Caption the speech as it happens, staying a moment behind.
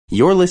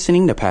You're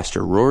listening to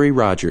Pastor Rory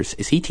Rodgers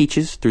as he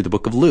teaches through the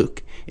book of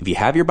Luke. If you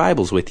have your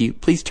Bibles with you,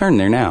 please turn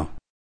there now.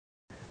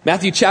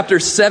 Matthew chapter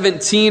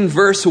 17,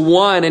 verse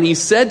 1, and he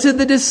said to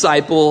the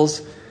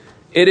disciples,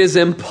 "It is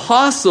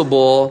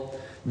impossible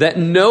that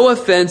no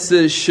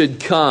offenses should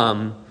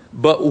come,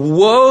 but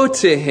woe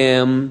to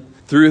him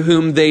through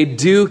whom they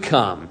do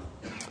come."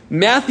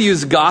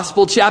 Matthew's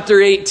gospel, chapter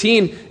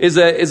 18, is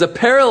a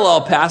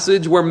parallel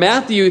passage where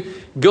Matthew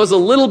goes a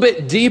little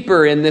bit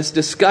deeper in this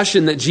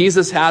discussion that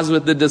Jesus has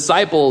with the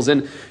disciples.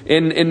 And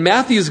in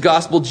Matthew's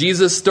gospel,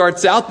 Jesus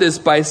starts out this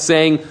by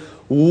saying,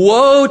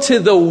 "Woe to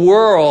the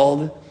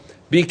world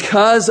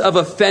because of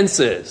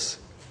offenses,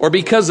 or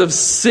because of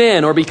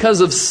sin, or because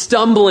of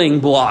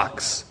stumbling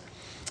blocks."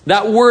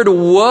 That word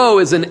woe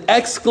is an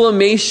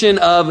exclamation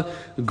of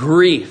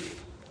grief.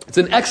 It's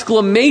an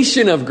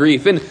exclamation of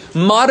grief. In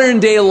modern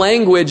day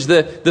language,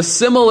 the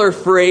similar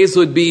phrase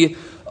would be,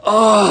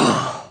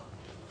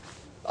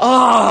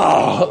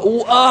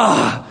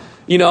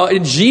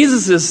 and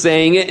Jesus is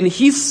saying it, and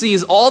he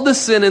sees all the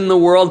sin in the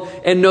world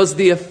and knows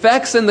the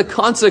effects and the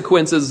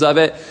consequences of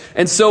it.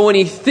 And so when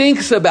he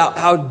thinks about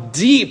how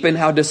deep and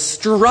how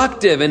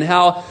destructive and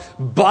how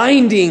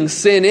binding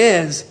sin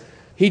is,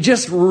 he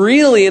just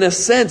really, in a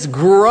sense,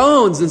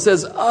 groans and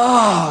says,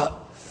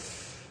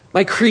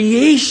 my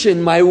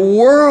creation, my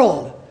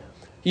world,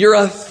 your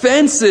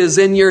offenses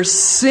and your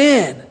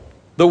sin.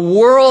 The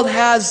world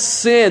has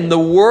sin. The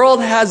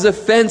world has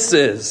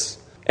offenses.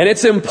 And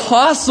it's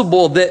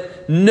impossible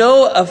that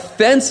no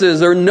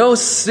offenses or no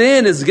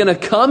sin is going to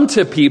come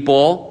to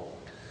people,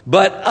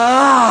 but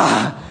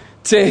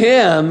to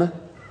him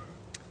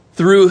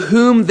through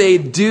whom they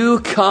do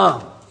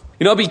come.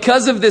 You know,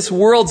 because of this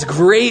world's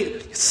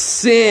great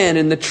sin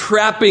and the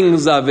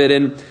trappings of it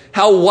and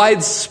how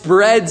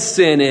widespread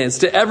sin is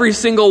to every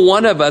single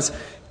one of us,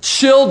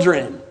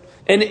 children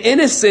and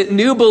innocent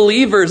new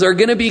believers are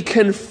going to be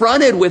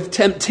confronted with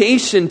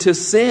temptation to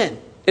sin.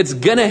 It's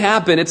going to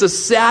happen. It's a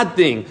sad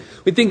thing.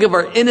 We think of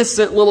our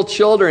innocent little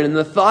children and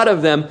the thought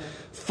of them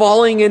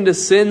falling into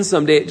sin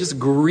someday. It just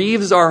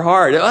grieves our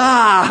heart.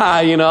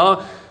 A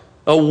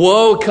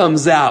woe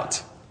comes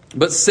out.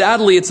 But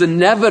sadly, it's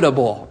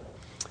inevitable.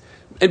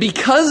 And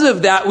because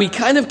of that, we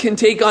kind of can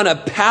take on a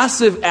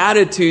passive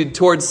attitude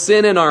towards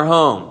sin in our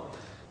home.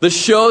 The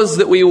shows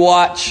that we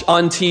watch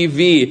on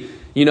TV,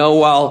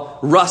 while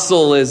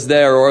Russell is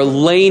there or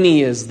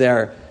Lainey is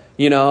there,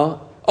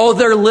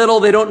 they're little,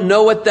 they don't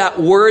know what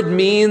that word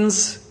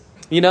means.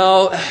 They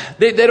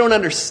don't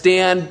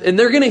understand, and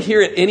they're going to hear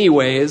it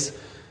anyways.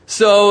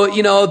 So,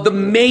 the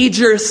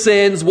major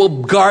sins we'll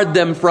guard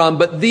them from,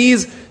 but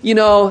these, they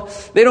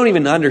don't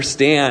even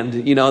understand,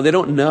 they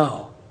don't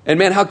know. And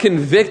man, how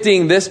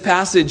convicting this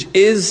passage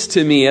is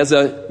to me as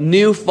a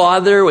new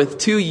father with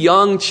two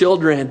young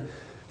children,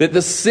 that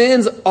the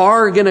sins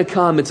are going to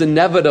come. It's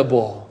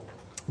inevitable.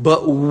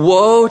 But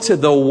woe to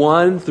the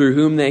one through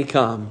whom they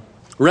come.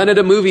 Rented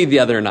a movie the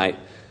other night.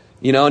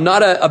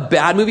 Not a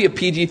bad movie, a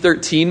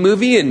PG-13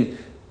 movie, and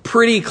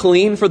pretty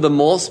clean for the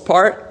most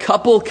part.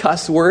 Couple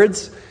cuss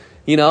words.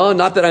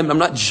 Not that I'm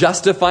not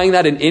justifying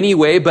that in any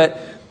way,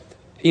 but,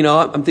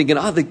 I'm thinking,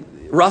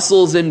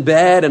 Russell's in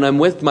bed, and I'm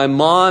with my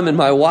mom and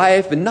my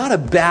wife, and not a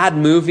bad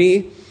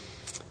movie.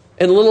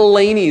 And little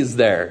Lainey's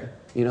there,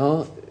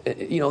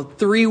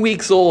 3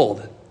 weeks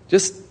old,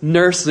 just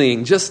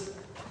nursing, just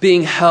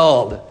being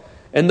held.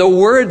 And the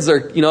words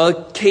are,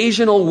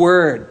 occasional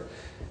word.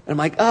 And I'm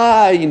like,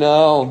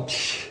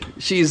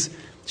 she's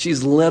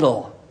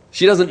little.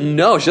 She doesn't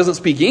know. She doesn't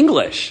speak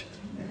English.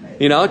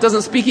 It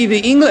doesn't speak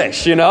even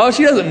English, She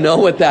doesn't know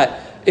what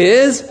that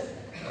is.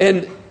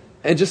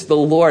 And just the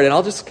Lord, and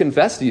I'll just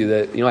confess to you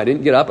that, I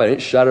didn't get up, I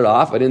didn't shut it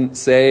off, I didn't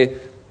say,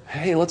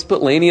 hey, let's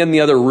put Lainey in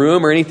the other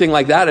room or anything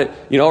like that,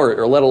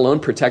 or let alone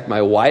protect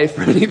my wife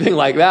or anything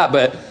like that.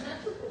 But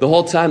the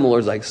whole time the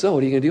Lord's like, so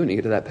what are you going to do when you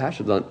get to that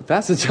passage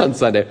on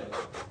Sunday?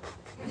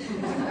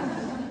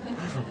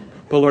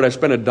 But Lord, I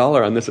spent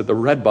 $1 on this at the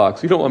Red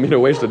Box. You don't want me to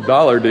waste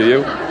 $1, do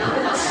you?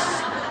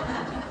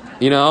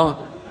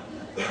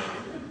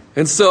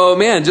 And so,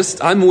 man,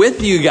 I'm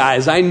with you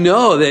guys. I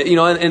know that,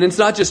 and it's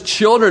not just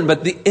children,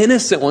 but the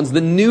innocent ones,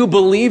 the new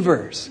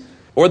believers,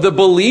 or the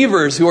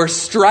believers who are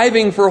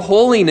striving for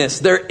holiness.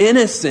 They're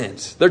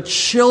innocent. They're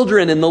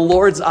children in the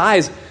Lord's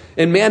eyes.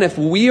 And man, if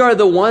we are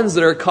the ones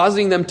that are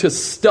causing them to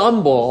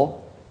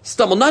stumble,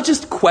 not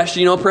just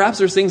question, perhaps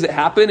there's things that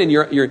happen and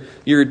you're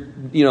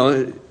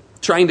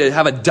trying to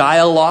have a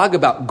dialogue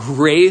about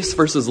grace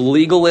versus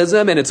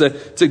legalism, and it's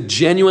a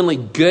genuinely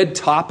good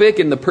topic,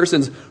 and the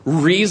person's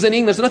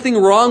reasoning. There's nothing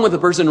wrong with the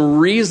person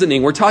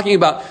reasoning. We're talking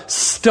about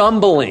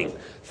stumbling,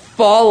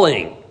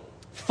 falling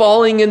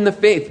in the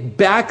faith,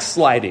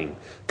 backsliding,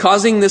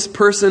 causing this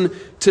person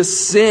to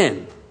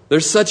sin.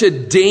 There's such a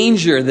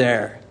danger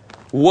there.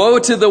 Woe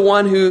to the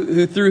one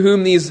who through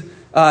whom these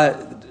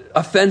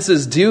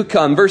offenses do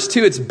come. Verse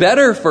 2, it's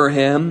better for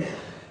him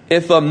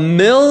if a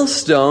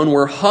millstone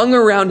were hung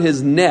around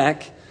his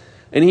neck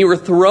and he were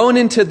thrown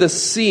into the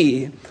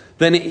sea,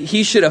 then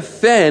he should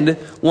offend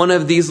one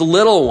of these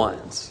little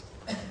ones.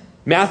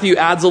 Matthew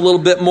adds a little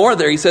bit more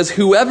there. He says,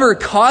 whoever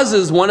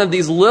causes one of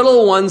these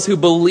little ones who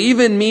believe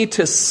in me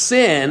to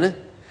sin,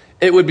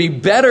 it would be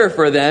better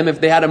for them if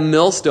they had a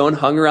millstone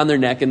hung around their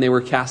neck and they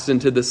were cast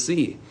into the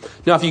sea.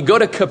 Now, if you go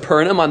to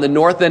Capernaum on the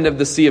north end of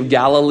the Sea of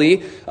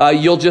Galilee,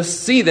 you'll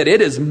just see that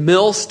it is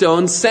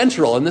millstone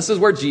central. And this is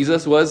where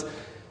Jesus was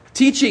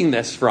teaching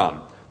this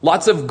from.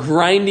 Lots of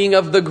grinding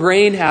of the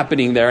grain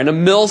happening there. And a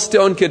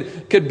millstone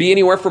could be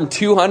anywhere from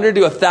 200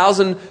 to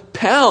 1,000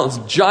 pounds.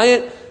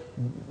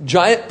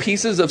 Giant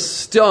pieces of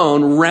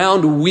stone,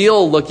 round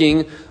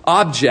wheel-looking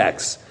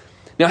objects.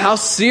 Now, how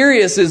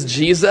serious is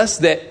Jesus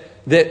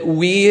that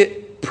we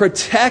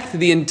protect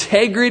the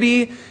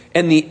integrity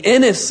and the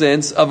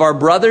innocence of our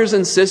brothers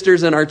and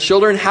sisters and our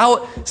children?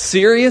 How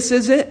serious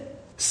is it?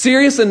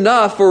 Serious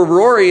enough for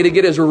Rory to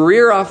get his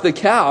rear off the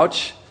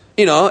couch,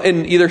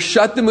 and either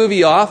shut the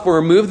movie off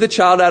or move the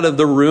child out of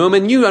the room.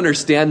 And you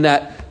understand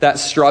that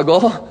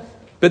struggle.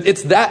 But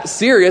it's that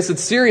serious.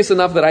 It's serious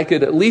enough that I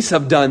could at least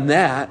have done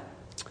that.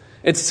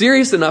 It's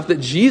serious enough that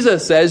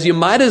Jesus says you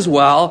might as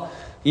well,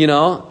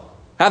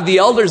 have the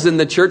elders in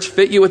the church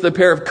fit you with a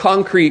pair of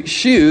concrete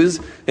shoes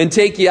and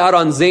take you out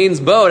on Zane's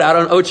boat out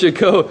on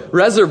Ochako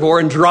Reservoir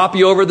and drop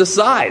you over the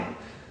side.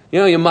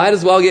 You might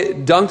as well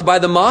get dunked by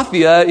the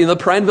mafia, the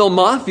Prineville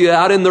Mafia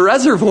out in the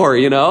reservoir,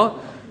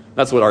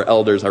 That's what our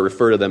elders, I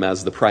refer to them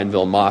as the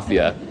Prineville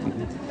Mafia.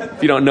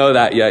 If you don't know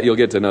that yet, you'll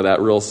get to know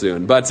that real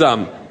soon. But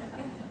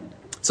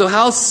so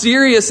how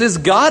serious is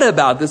God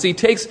about this? He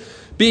takes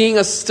being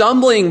a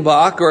stumbling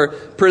block or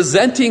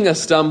presenting a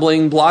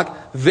stumbling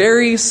block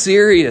very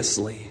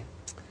seriously.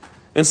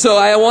 And so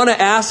I want to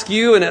ask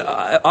you, and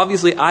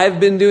obviously I've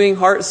been doing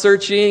heart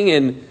searching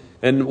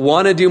and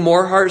want to do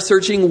more heart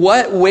searching.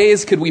 What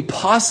ways could we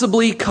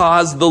possibly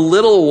cause the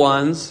little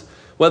ones,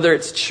 whether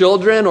it's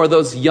children or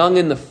those young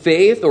in the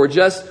faith or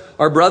just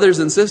our brothers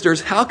and sisters,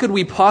 how could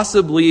we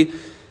possibly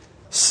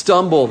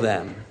stumble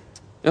them?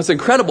 Now, it's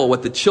incredible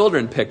what the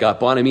children pick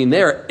up on. I mean,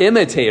 they're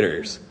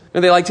imitators.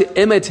 And they like to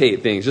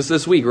imitate things. Just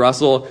this week,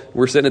 Russell,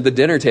 we're sitting at the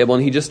dinner table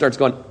and he just starts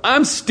going,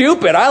 I'm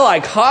stupid, I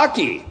like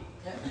hockey.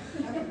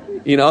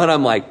 And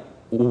I'm like,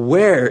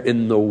 where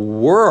in the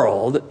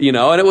world?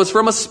 And it was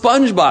from a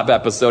SpongeBob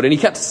episode. And he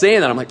kept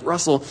saying that. I'm like,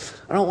 Russell,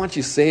 I don't want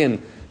you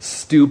saying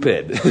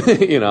stupid.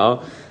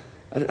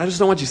 I just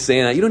don't want you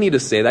saying that. You don't need to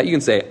say that. You can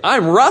say,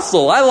 I'm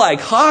Russell, I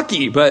like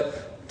hockey.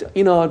 But,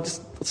 let's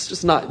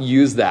just not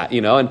use that,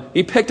 And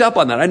he picked up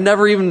on that. I'd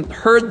never even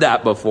heard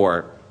that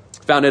before.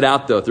 Found it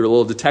out, though, through a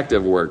little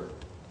detective work.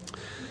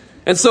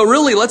 And so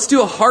really, let's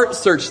do a heart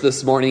search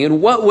this morning.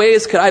 In what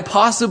ways could I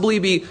possibly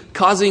be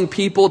causing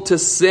people to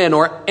sin?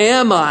 Or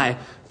am I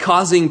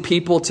causing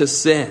people to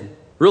sin?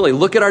 Really,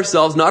 look at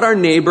ourselves, not our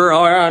neighbor.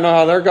 Oh, yeah,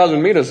 no, they're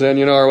causing me to sin,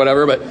 or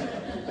whatever.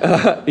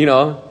 But,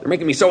 they're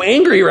making me so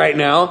angry right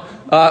now.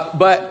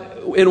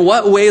 But in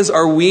what ways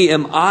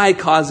am I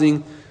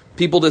causing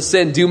people to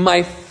sin? Do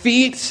my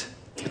feet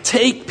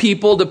take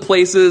people to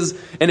places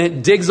and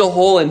it digs a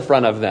hole in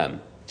front of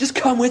them? Just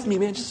come with me,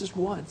 man, just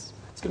once.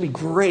 It's going to be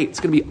great.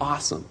 It's going to be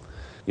awesome.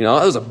 There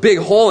was a big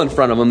hole in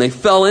front of them. They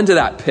fell into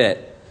that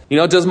pit.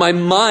 Does my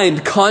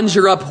mind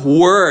conjure up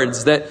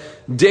words that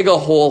dig a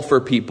hole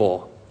for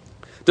people?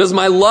 Does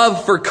my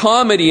love for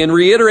comedy and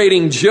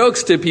reiterating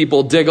jokes to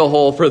people dig a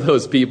hole for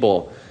those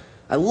people?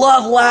 I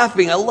love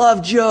laughing. I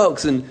love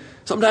jokes. And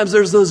sometimes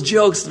there's those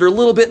jokes that are a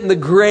little bit in the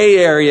gray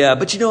area.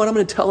 But you know what? I'm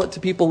going to tell it to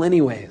people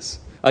anyways.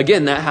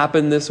 Again, that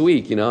happened this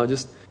week,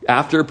 just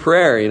after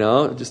prayer,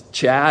 just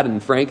Chad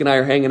and Frank and I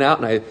are hanging out,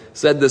 and I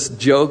said this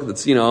joke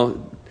that's,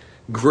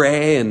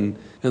 gray, and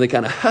they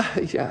kind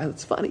of, yeah,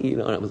 it's funny,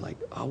 and I was like,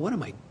 oh, what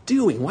am I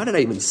doing? Why did I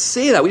even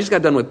say that? We just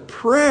got done with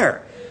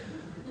prayer.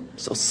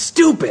 So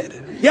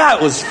stupid. Yeah,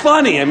 it was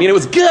funny. I mean, it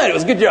was good. It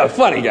was a good job.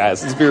 Funny,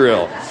 guys. Let's be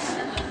real.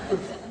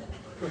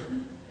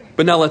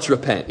 But now let's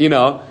repent,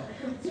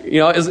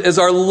 is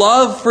our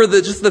love for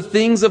just the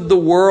things of the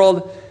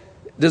world,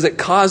 does it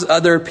cause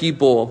other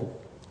people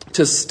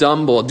to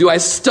stumble? Do I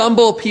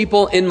stumble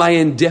people in my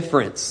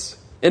indifference,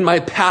 in my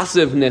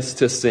passiveness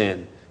to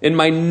sin, in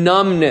my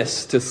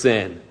numbness to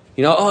sin?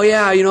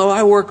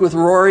 I work with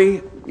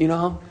Rory,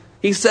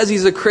 he says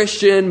he's a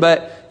Christian,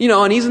 but,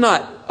 and he's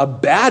not a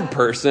bad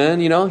person,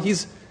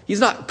 he's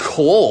not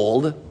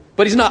cold,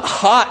 but he's not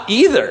hot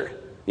either.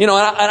 And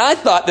I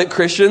thought that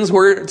Christians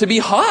were to be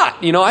hot.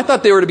 I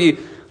thought they were to be,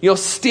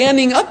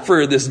 standing up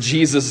for this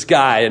Jesus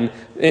guy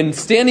and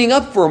standing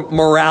up for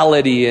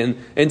morality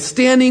and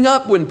standing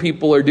up when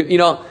people are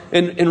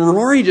and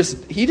Rory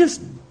he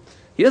doesn't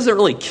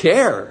really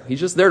care. He's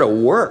just there to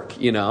work,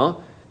 in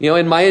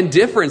my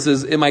indifference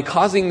am I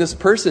causing this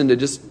person to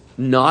just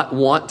not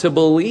want to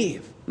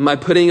believe? Am I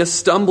putting a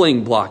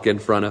stumbling block in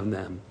front of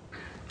them?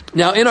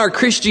 Now, in our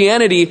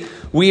Christianity,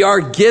 we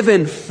are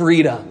given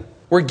freedom.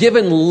 We're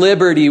given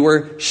liberty.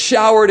 We're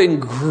showered in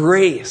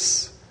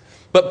grace.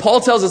 But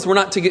Paul tells us we're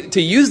not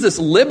to use this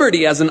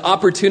liberty as an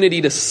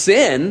opportunity to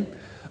sin.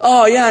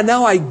 Oh yeah,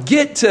 now I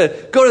get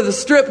to go to the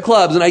strip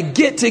clubs and I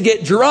get to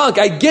get drunk.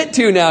 I get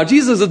to now.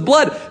 Jesus'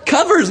 blood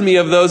covers me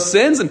of those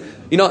sins. And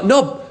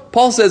no,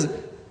 Paul says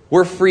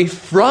we're free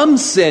from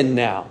sin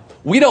now.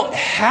 We don't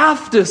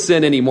have to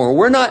sin anymore.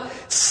 We're not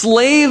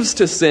slaves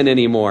to sin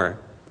anymore.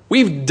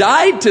 We've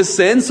died to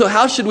sin, so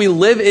how should we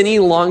live any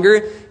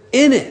longer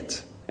in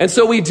it? And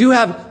so we do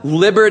have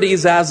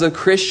liberties as a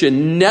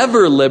Christian,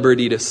 never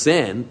liberty to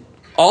sin,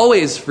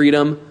 always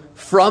freedom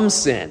from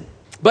sin.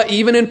 But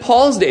even in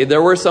Paul's day,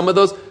 there were some of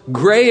those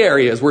gray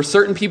areas where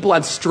certain people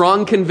had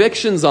strong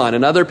convictions on,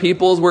 and other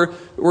people's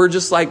were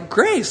just like,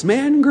 grace,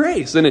 man,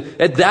 grace. And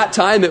at that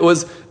time, it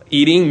was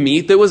eating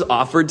meat that was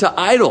offered to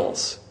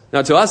idols.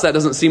 Now, to us, that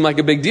doesn't seem like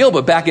a big deal,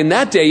 but back in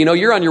that day,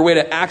 you're on your way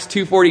to Acts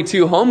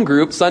 2:42 home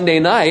group Sunday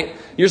night.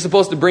 You're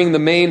supposed to bring the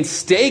main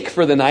steak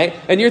for the night,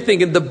 and you're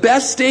thinking the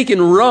best steak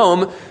in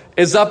Rome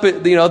is up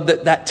at,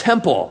 that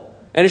temple.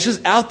 And it's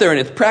just out there, and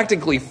it's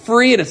practically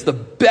free, and it's the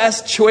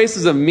best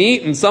choices of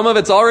meat, and some of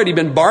it's already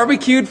been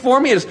barbecued for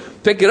me. Just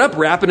pick it up,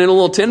 wrap it in a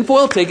little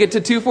tinfoil, take it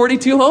to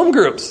 242 home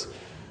groups.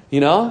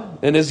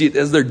 And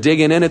as they're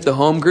digging in at the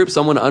home group,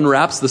 someone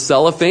unwraps the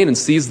cellophane and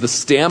sees the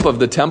stamp of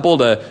the temple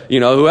to,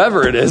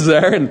 whoever it is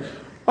there. And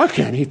I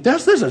can't eat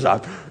this. This is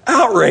an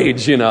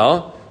outrage, And,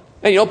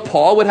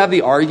 Paul would have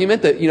the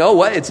argument that,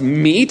 it's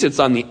meat. It's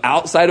on the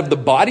outside of the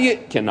body.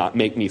 It cannot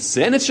make me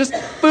sin. It's just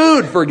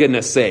food, for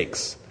goodness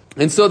sakes.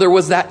 And so there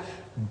was that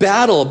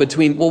battle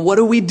between, well, what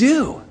do we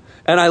do?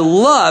 And I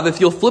love, if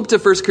you'll flip to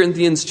 1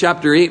 Corinthians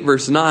chapter 8,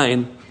 verse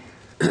 9,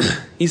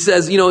 he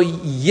says,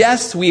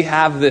 yes, we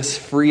have this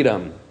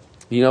freedom.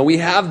 We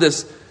have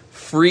this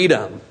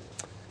freedom.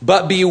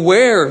 But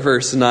beware,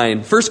 verse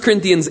 9, 1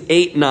 Corinthians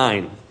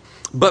 8:9.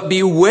 But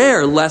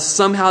beware lest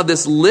somehow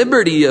this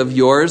liberty of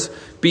yours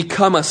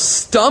become a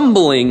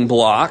stumbling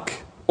block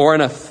or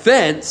an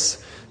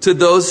offense to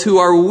those who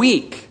are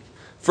weak.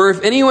 For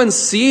if anyone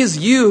sees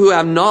you who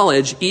have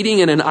knowledge eating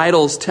in an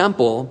idol's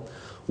temple,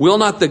 will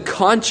not the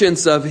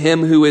conscience of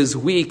him who is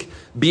weak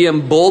be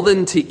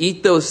emboldened to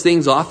eat those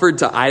things offered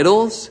to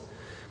idols?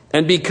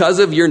 And because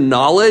of your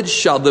knowledge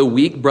shall the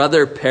weak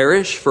brother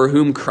perish for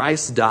whom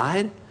Christ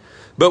died?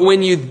 But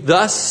when you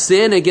thus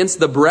sin against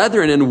the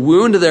brethren and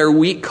wound their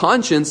weak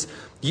conscience,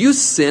 you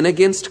sin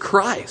against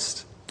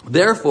Christ.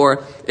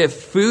 Therefore, if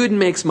food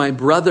makes my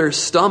brother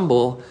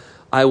stumble,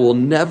 I will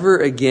never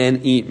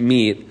again eat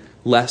meat,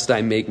 lest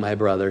I make my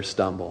brother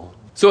stumble.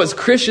 So as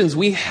Christians,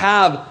 we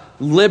have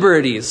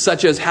liberties,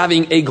 such as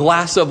having a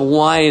glass of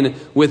wine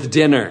with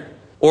dinner,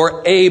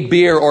 or a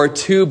beer or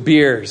 2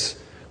 beers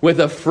with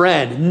a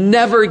friend,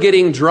 never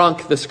getting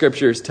drunk, the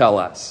scriptures tell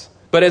us.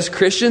 But as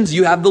Christians,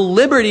 you have the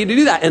liberty to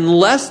do that,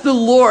 unless the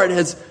Lord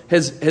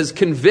has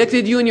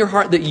convicted you in your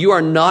heart that you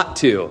are not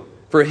to.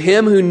 For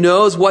him who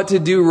knows what to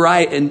do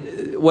right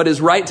and what is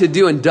right to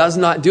do and does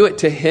not do it,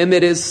 to him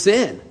it is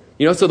sin.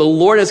 So the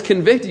Lord has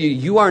convicted you.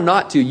 You are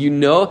not to.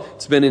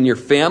 It's been in your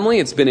family.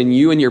 It's been in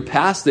you in your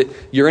past that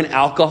you're an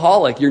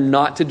alcoholic. You're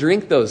not to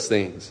drink those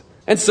things.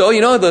 And so,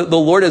 the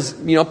Lord has,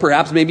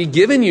 perhaps maybe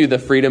given you the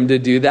freedom to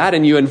do that.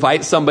 And you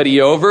invite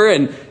somebody over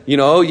and,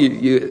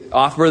 you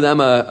offer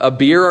them a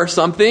beer or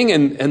something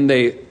and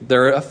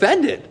they're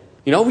offended.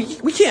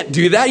 We can't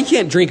do that. You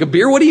can't drink a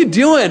beer. What are you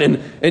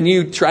doing? And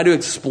you try to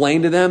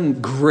explain to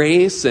them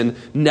grace and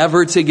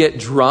never to get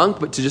drunk,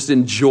 but to just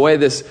enjoy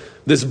this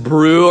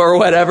brew or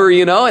whatever,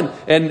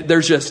 and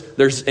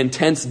there's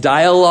intense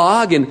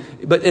dialogue.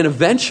 But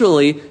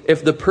eventually,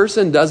 if the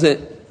person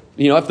doesn't,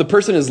 if the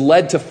person is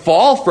led to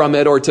fall from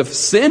it or to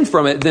sin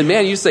from it, then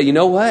man, you say, you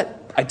know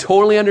what? I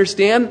totally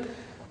understand.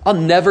 I'll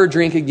never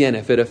drink again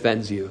if it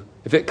offends you.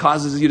 If it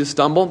causes you to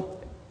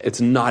stumble, it's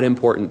not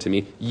important to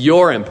me.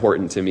 You're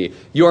important to me.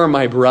 You're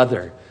my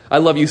brother. I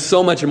love you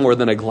so much more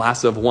than a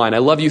glass of wine. I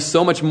love you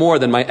so much more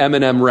than my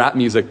Eminem rap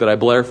music that I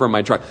blare from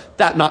my truck.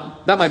 That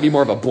might be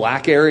more of a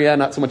black area,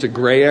 not so much a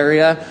gray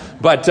area.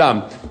 But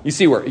you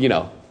see where,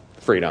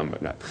 freedom.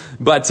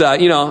 But,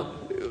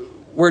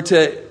 we're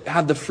to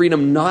have the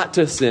freedom not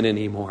to sin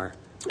anymore.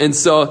 And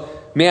so,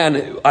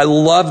 man, I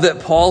love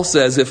that Paul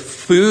says, if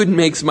food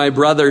makes my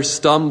brother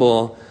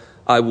stumble,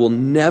 I will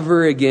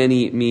never again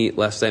eat meat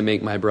lest I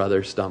make my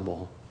brother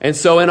stumble. And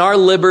so in our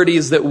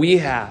liberties that we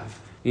have,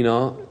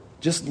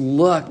 just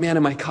look, man,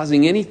 am I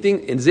causing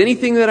anything? Is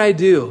anything that I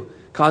do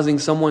causing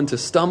someone to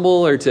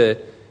stumble or to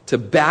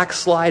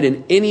backslide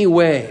in any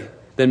way?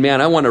 Then,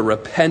 man, I want to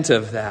repent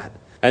of that.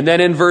 And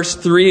then in verse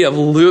 3 of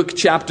Luke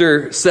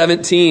chapter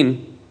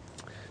 17,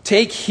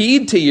 take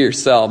heed to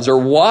yourselves, or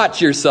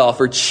watch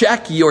yourself, or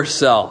check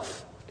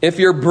yourself. If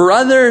your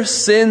brother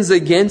sins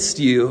against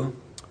you,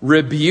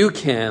 rebuke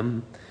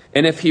him,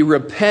 and if he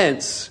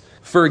repents,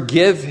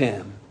 forgive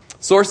him.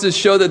 Sources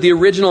show that the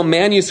original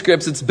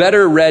manuscripts, it's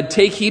better read,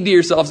 take heed to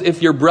yourselves.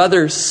 If your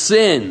brother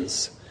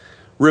sins,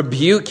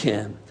 rebuke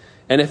him.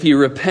 And if he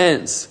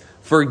repents,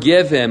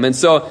 forgive him. And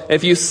so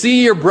if you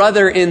see your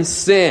brother in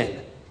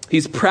sin,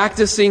 he's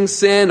practicing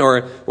sin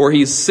or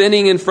he's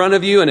sinning in front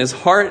of you and his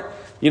heart,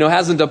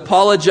 hasn't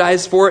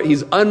apologized for it,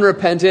 he's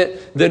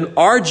unrepentant, then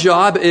our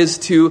job is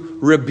to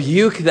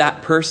rebuke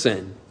that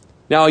person.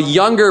 Now, a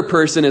younger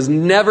person is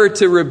never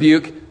to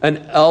rebuke an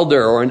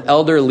elder or an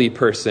elderly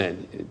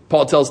person.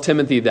 Paul tells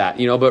Timothy that,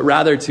 but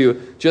rather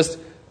to just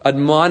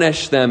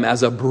admonish them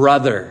as a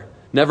brother.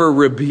 never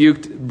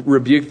rebuke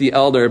the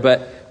elder,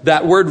 but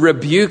that word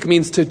rebuke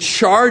means to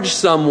charge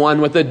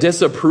someone with a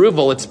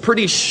disapproval. It's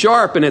pretty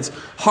sharp and it's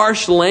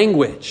harsh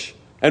language.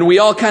 And we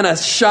all kind of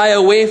shy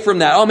away from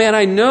that. Oh man,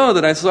 I know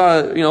that I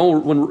saw,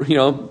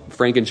 when,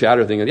 Frank and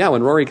Chatter thinking, yeah,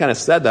 when Rory kind of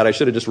said that, I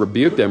should have just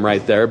rebuked him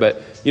right there.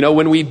 But, when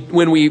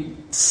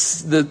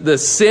the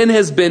sin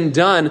has been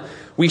done,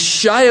 we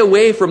shy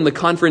away from the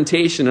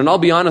confrontation. And I'll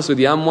be honest with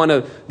you, I'm one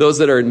of those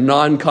that are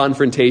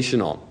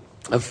non-confrontational,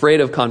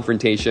 afraid of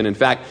confrontation. In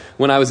fact,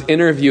 when I was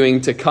interviewing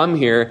to come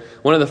here,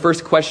 one of the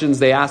first questions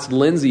they asked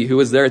Lindsay, who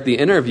was there at the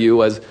interview,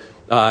 was,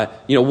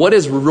 what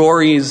is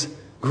Rory's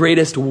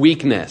greatest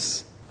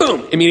weakness?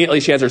 Boom!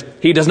 Immediately she answers,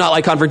 he does not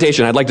like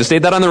confrontation. I'd like to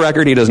state that on the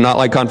record. He does not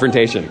like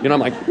confrontation. I'm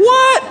like,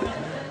 what?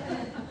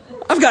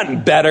 I've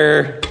gotten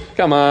better.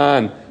 Come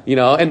on.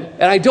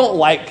 And I don't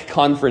like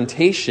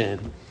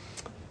confrontation.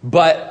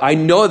 But I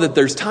know that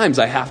there's times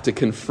I have to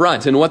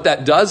confront. And what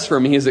that does for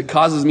me is it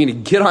causes me to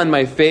get on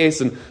my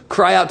face and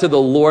cry out to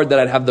the Lord that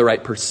I'd have the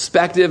right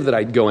perspective, that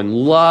I'd go in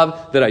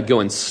love, that I'd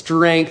go in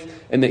strength,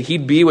 and that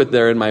he'd be with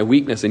there in my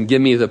weakness and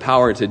give me the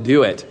power to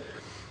do it.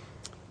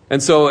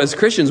 And so as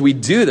Christians,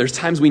 there's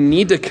times we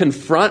need to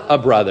confront a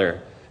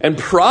brother. And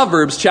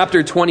Proverbs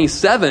chapter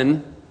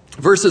 27,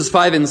 verses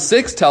 5 and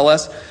 6 tell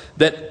us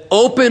that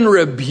open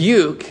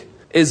rebuke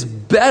is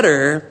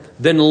better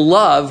than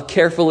love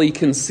carefully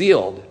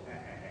concealed.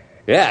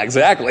 Yeah,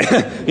 exactly.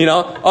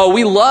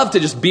 We love to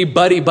just be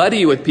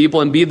buddy-buddy with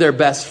people and be their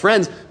best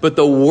friends. But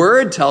the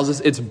word tells us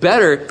it's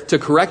better to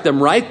correct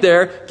them right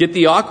there, get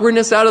the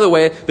awkwardness out of the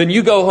way, than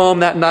you go home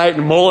that night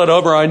and mull it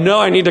over. I know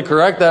I need to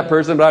correct that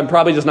person, but I'm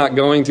probably just not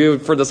going to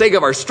for the sake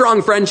of our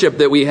strong friendship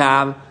that we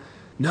have.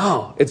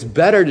 No, it's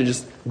better to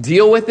just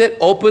deal with it,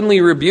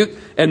 openly rebuke,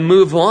 and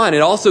move on.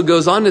 It also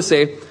goes on to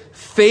say,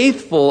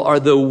 faithful are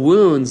the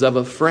wounds of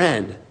a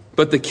friend,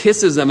 but the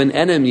kisses of an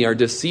enemy are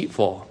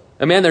deceitful.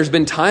 And man, there's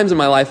been times in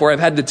my life where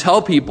I've had to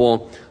tell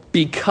people,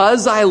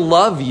 because I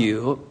love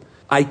you,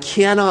 I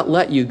cannot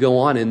let you go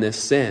on in this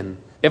sin.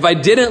 If I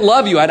didn't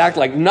love you, I'd act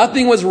like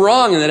nothing was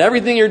wrong and that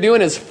everything you're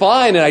doing is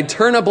fine, and I'd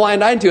turn a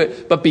blind eye to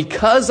it. But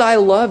because I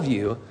love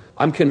you,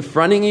 I'm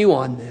confronting you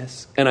on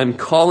this, and I'm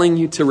calling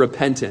you to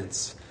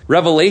repentance.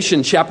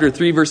 Revelation chapter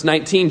 3, verse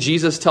 19,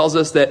 Jesus tells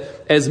us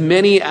that as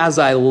many as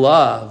I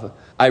love,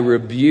 I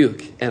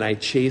rebuke and I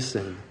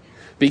chasten.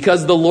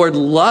 Because the Lord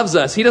loves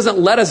us. He doesn't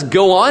let us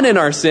go on in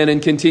our sin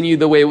and continue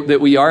the way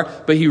that we are,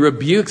 but he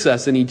rebukes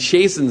us and he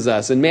chastens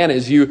us. And man,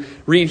 as you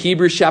read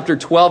Hebrews chapter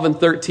 12 and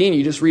 13,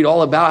 you just read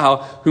all about how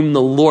whom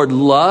the Lord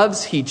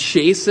loves, he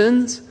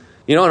chastens.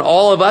 And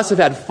all of us have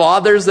had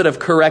fathers that have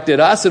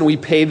corrected us, and we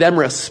pay them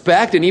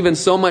respect. And even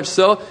so much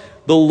so,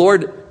 the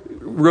Lord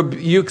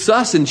rebukes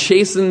us and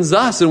chastens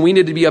us, and we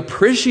need to be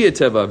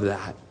appreciative of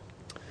that.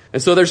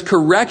 And so there's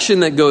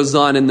correction that goes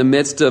on in the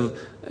midst of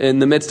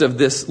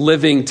this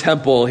living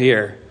temple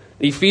here.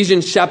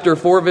 Ephesians chapter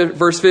 4,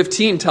 verse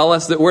 15 tell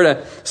us that we're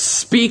to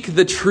speak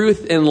the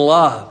truth in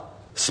love.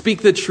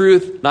 Speak the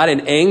truth not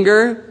in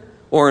anger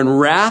or in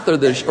wrath or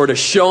to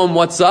show them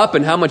what's up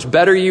and how much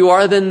better you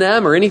are than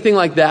them or anything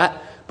like that,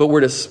 but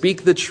we're to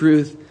speak the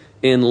truth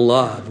in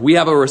love. We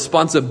have a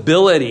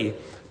responsibility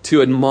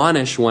to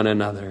admonish one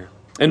another.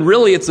 And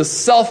really, it's a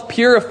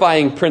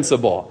self-purifying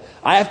principle.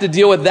 I have to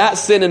deal with that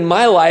sin in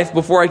my life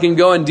before I can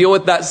go and deal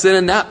with that sin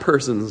in that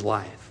person's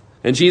life.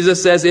 And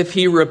Jesus says, if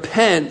he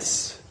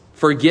repents,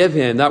 forgive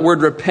him. That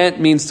word repent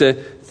means to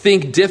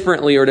think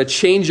differently or to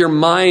change your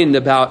mind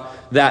about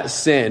that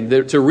sin,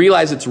 to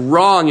realize it's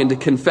wrong and to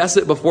confess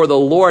it before the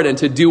Lord and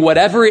to do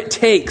whatever it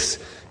takes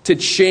to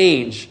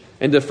change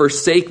and to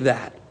forsake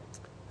that.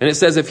 And it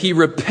says, if he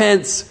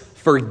repents,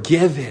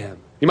 forgive him.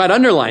 You might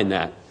underline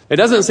that. It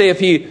doesn't say if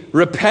he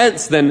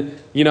repents, then,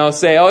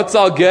 say, oh, it's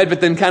all good,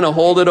 but then kind of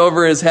hold it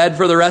over his head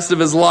for the rest of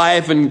his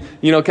life and,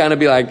 kind of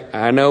be like,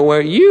 I know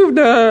what you've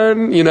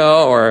done,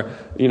 or,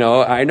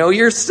 I know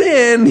your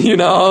sin,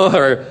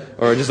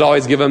 or just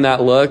always give him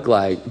that look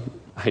like,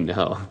 I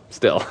know,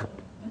 still.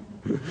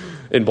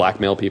 And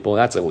blackmail people,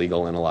 that's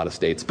illegal in a lot of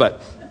states.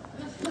 But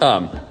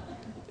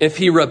if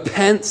he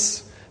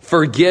repents,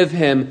 forgive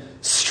him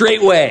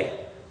straightway,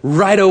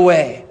 right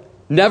away,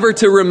 never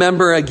to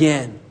remember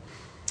again.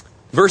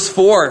 Verse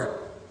 4,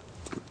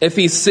 if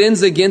he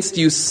sins against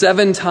you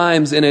 7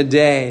 times in a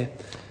day,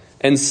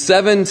 and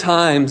 7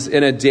 times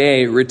in a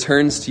day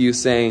returns to you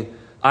saying,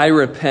 I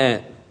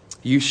repent,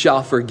 you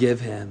shall forgive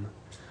him.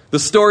 The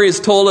story is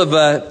told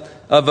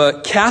of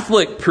a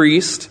Catholic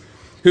priest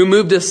who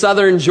moved to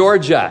southern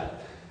Georgia,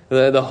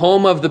 the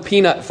home of the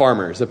peanut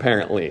farmers,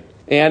 apparently.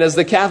 And as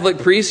the Catholic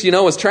priest,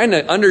 was trying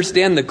to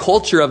understand the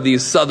culture of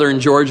these southern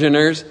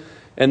Georgianers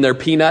and their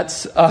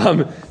peanuts,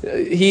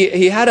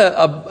 he had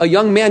a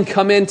young man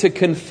come in to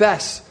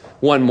confess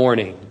one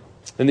morning.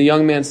 And the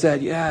young man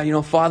said,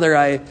 Father,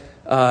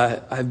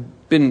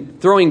 I've been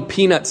throwing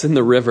peanuts in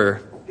the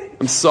river.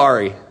 I'm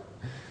sorry.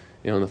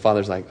 And the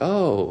father's like,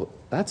 oh,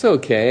 that's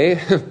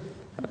okay.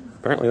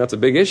 Apparently that's a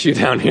big issue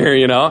down here,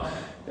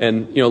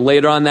 And,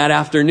 later on that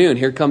afternoon,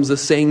 here comes the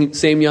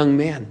same young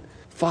man.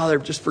 Father,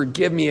 just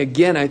forgive me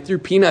again. I threw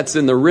peanuts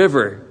in the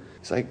river.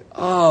 He's like,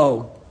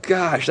 oh,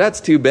 gosh,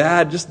 that's too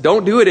bad. Just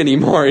don't do it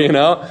anymore,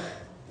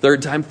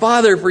 Third time,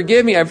 Father,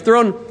 forgive me. I've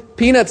thrown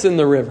peanuts in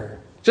the river.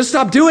 Just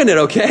stop doing it,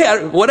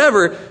 okay?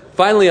 Whatever.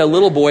 Finally, a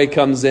little boy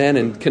comes in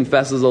and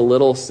confesses a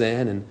little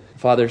sin. And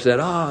Father said,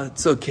 oh,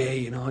 it's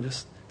okay,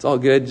 it's all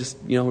good. Just,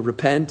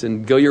 repent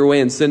and go your way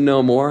and sin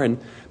no more.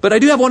 But I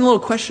do have one little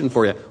question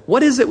for you.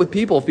 What is it with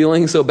people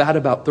feeling so bad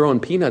about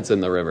throwing peanuts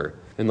in the river?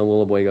 And the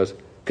little boy goes,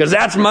 because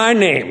that's my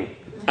name.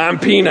 I'm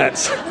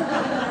Peanuts.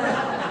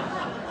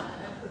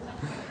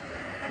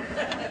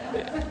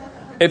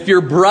 If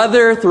your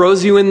brother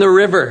throws you in the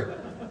river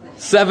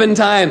 7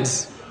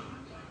 times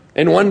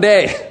in one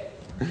day,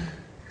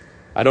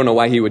 I don't know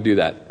why he would do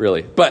that,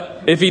 really.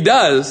 But if he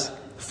does,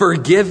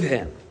 forgive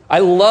him. I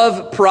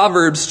love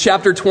Proverbs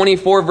chapter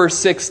 24, verse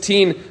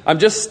 16. I'm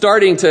just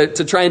starting to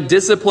try and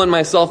discipline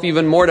myself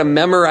even more to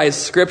memorize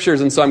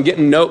scriptures. And so I'm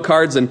getting note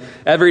cards, and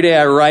every day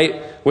I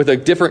write with a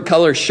different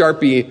color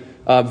Sharpie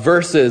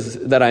verses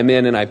that I'm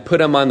in, and I put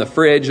them on the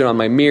fridge and on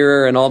my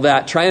mirror and all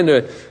that, trying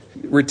to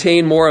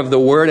retain more of the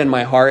word in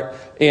my heart.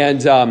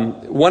 And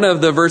one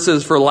of the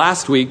verses for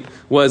last week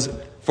was,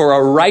 for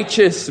a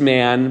righteous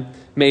man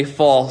may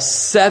fall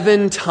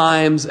 7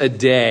 times a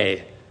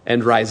day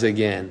and rise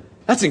again.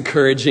 That's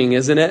encouraging,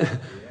 isn't it?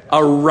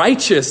 A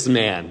righteous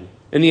man.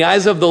 In the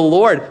eyes of the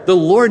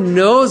Lord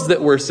knows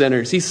that we're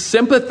sinners. He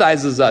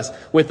sympathizes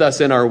with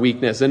us in our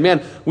weakness. And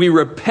man, we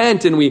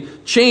repent and we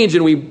change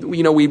and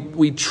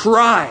we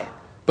try.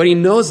 But he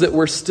knows that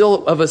we're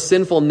still of a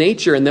sinful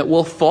nature and that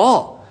we'll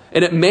fall.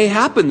 And it may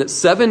happen that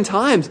 7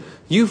 times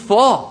you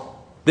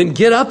fall. Then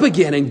get up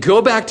again and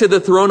go back to the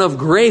throne of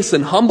grace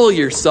and humble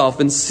yourself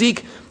and seek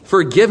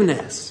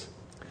forgiveness.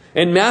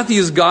 In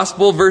Matthew's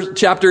Gospel,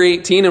 chapter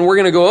 18, and we're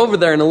going to go over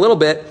there in a little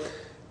bit,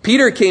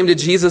 Peter came to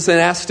Jesus and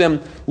asked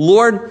him,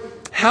 Lord,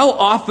 how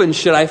often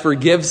should I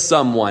forgive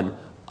someone?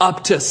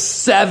 Up to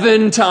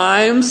 7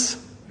 times?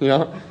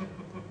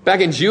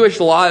 Back in Jewish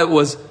law, it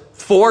was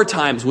 4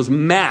 times was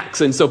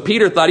max. And so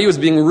Peter thought he was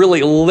being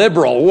really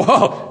liberal.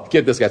 Whoa,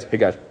 get this, guys. Hey,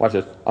 guys, watch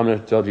this. I'm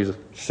going to tell Jesus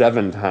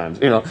 7 times.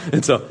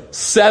 And so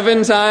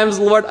 7 times,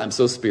 Lord, I'm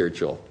so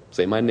spiritual.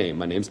 Say my name.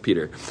 My name's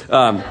Peter.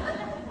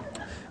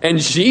 And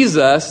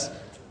Jesus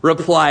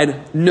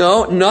replied,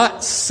 no,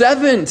 not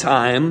 7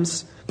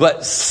 times,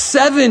 but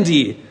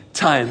 70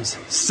 times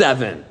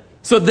 7.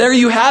 So there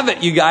you have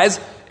it, you guys.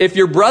 If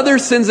your brother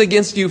sins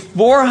against you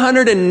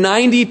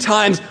 490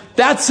 times,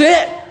 that's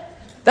it.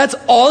 That's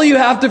all you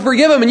have to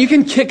forgive him, and you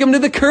can kick him to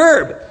the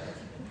curb.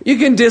 You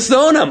can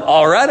disown him.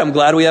 All right, I'm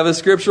glad we have a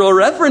scriptural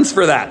reference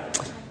for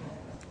that.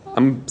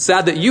 I'm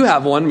sad that you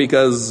have one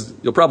because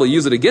you'll probably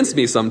use it against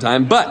me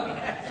sometime. But,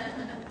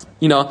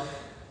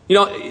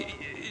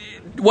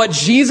 what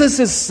Jesus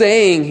is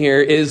saying here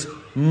is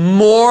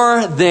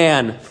more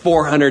than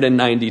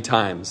 490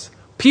 times.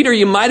 Peter,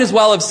 you might as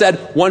well have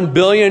said 1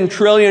 billion,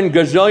 trillion,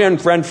 gazillion,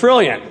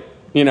 friend-trillion.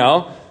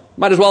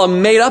 Might as well have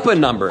made up a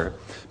number.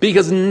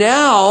 Because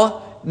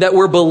now that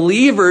we're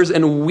believers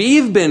and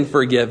we've been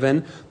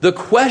forgiven, the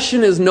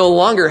question is no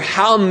longer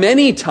how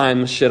many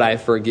times should I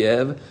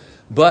forgive,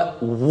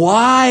 but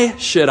why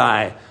should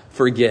I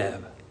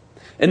forgive?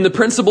 And the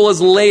principle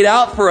is laid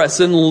out for us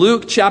in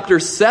Luke chapter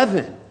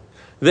 7,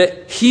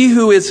 that he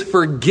who is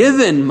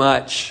forgiven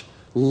much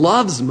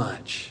loves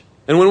much.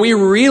 And when we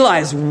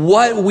realize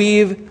what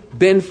we've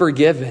been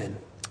forgiven,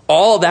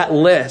 all that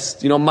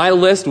list, my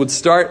list would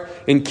start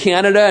in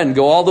Canada and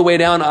go all the way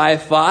down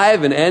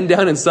I-5 and end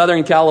down in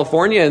Southern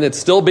California, and it's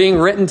still being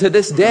written to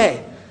this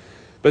day.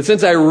 But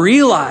since I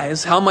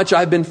realize how much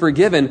I've been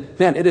forgiven,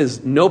 man, it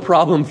is no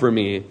problem for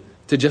me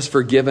to just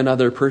forgive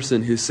another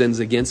person who sins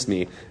against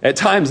me. At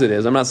times it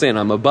is. I'm not saying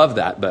I'm above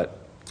that, but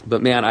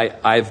man,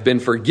 I've been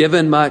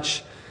forgiven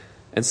much,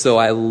 and so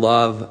I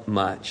love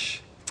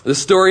much. The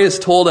story is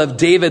told of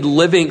David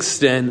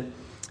Livingstone,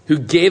 who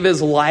gave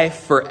his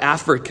life for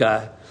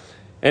Africa.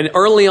 And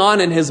early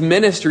on in his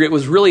ministry, it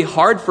was really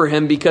hard for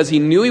him because he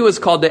knew he was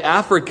called to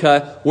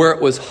Africa where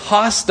it was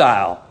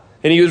hostile.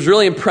 And he was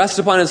really impressed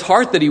upon his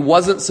heart that he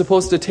wasn't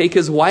supposed to take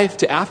his wife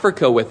to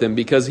Africa with him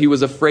because he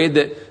was afraid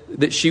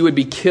that she would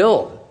be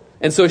killed.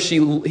 And so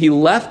he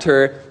left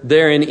her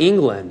there in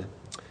England.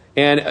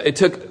 And it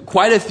took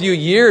quite a few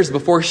years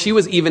before she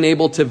was even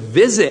able to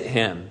visit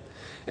him.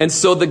 And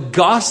so the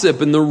gossip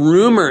and the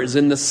rumors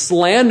and the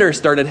slander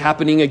started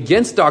happening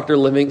against Dr.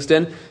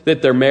 Livingstone,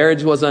 that their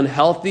marriage was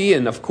unhealthy.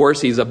 And of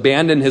course, he's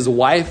abandoned his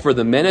wife for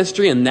the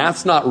ministry, and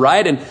that's not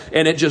right.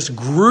 And it just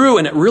grew,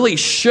 and it really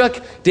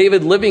shook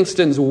David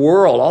Livingstone's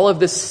world. All of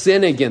this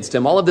sin against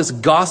him, all of this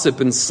gossip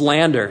and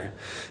slander.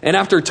 And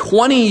after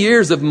 20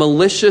 years of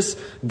malicious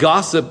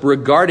gossip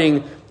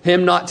regarding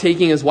him not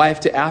taking his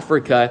wife to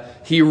Africa,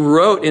 he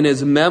wrote in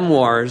his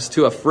memoirs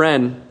to a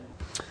friend,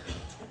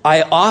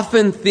 I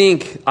often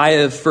think I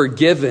have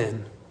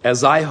forgiven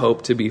as I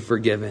hope to be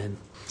forgiven,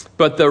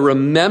 but the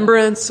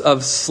remembrance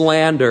of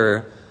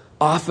slander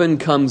often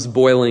comes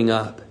boiling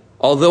up.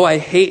 Although I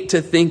hate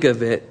to think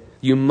of it,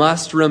 you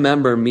must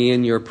remember me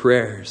in your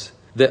prayers,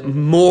 that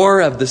more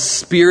of the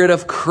Spirit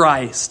of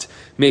Christ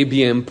may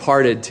be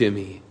imparted to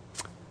me.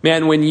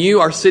 Man, when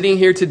you are sitting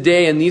here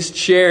today in these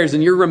chairs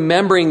and you're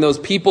remembering those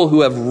people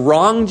who have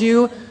wronged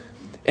you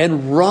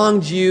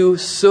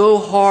so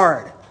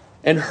hard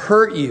and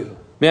hurt you,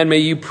 man, may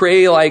you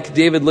pray like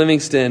David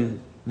Livingston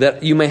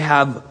that you may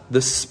have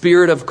the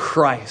Spirit of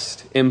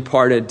Christ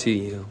imparted to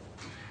you.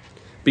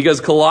 Because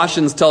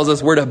Colossians tells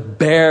us we're to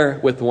bear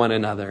with one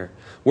another.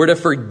 We're to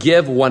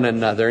forgive one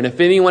another. And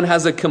if anyone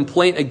has a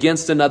complaint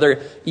against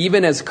another,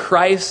 even as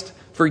Christ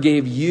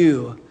forgave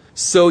you,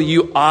 so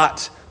you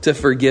ought to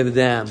forgive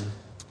them.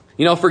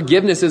 You know,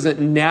 forgiveness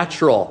isn't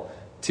natural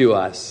to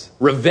us.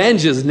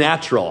 Revenge is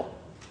natural.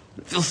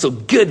 It feels so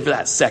good for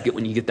that second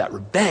when you get that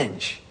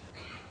revenge.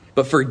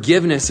 But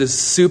forgiveness is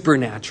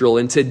supernatural.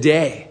 And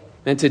today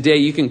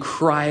you can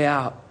cry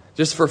out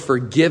just for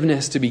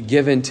forgiveness to be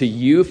given to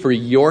you for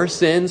your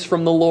sins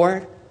from the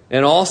Lord.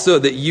 And also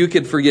that you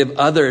could forgive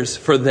others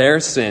for their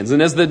sins.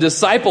 And as the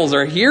disciples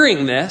are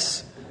hearing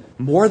this,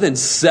 more than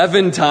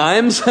 7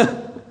 times,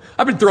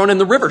 I've been thrown in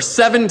the river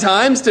 7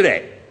 times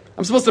today.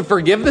 I'm supposed to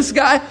forgive this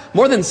guy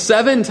more than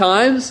 7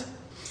 times?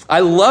 I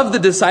love the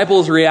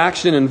disciples'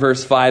 reaction in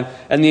verse 5.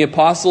 And the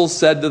apostles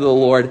said to the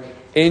Lord,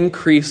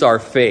 increase our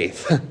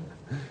faith.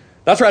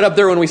 That's right up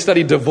there when we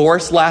studied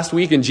divorce last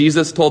week and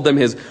Jesus told them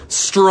his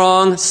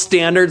strong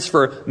standards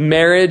for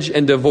marriage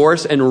and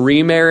divorce and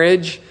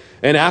remarriage.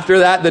 And after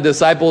that, the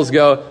disciples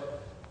go,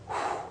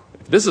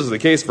 if this is the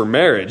case for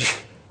marriage,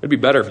 it'd be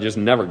better if you just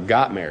never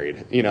got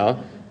married, you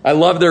know? I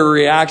love their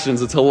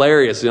reactions. It's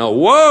hilarious. You know,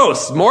 whoa,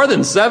 more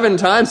than 7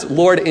 times.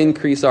 Lord,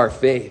 increase our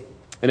faith.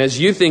 And as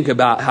you think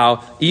about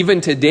how even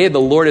today the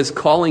Lord is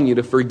calling you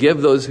to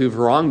forgive those who've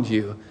wronged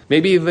you,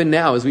 maybe even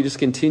now as we just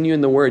continue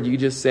in the word, you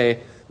just say,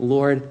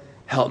 Lord,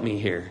 help me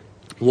here.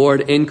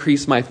 Lord,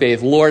 increase my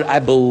faith. Lord, I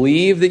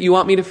believe that you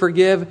want me to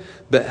forgive,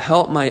 but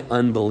help my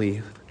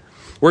unbelief.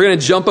 We're going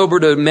to jump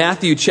over to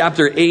Matthew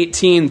chapter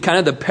 18, kind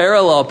of the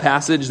parallel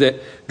passage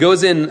that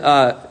goes in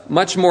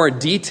much more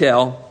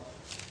detail.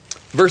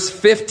 Verse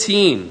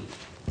 15.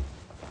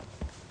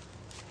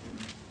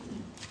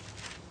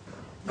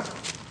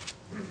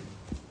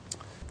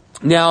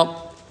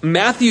 Now,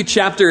 Matthew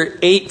chapter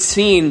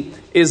 18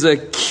 is a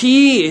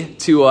key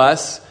to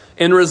us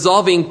in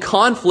resolving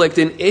conflict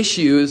and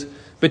issues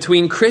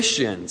between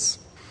Christians.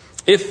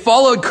 If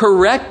followed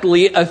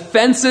correctly,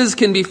 offenses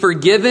can be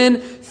forgiven,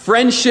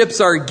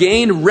 friendships are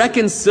gained,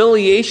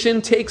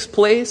 reconciliation takes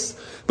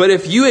place. But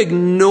if you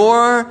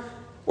ignore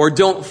or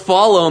don't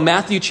follow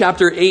Matthew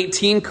chapter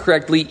 18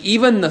 correctly,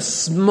 even the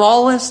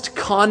smallest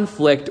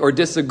conflict or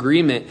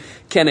disagreement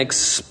can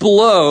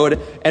explode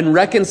and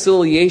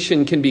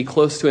reconciliation can be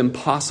close to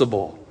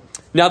impossible.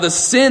 Now, the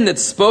sin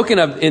that's spoken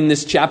of in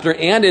this chapter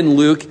and in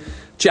Luke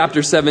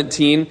chapter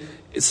 17,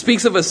 it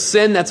speaks of a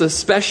sin that's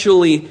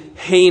especially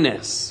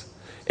heinous.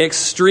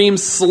 Extreme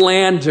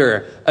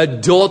slander,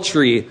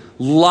 adultery,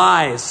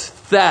 lies,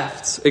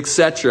 thefts,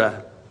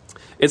 etc.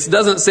 It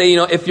doesn't say,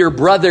 if your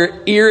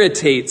brother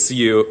irritates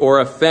you or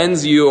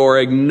offends you or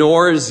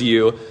ignores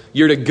you,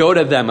 you're to go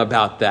to them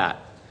about that.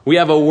 We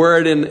have a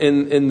word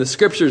in the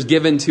scriptures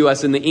given to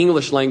us in the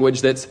English language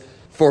that's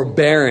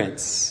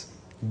forbearance,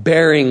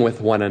 bearing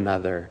with one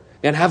another,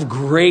 and have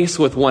grace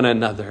with one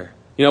another.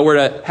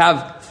 We're to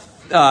have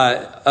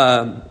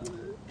a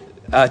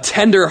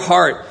tender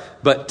heart,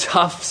 but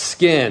tough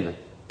skin,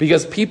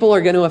 because people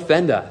are going to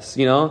offend us,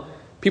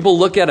 People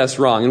look at us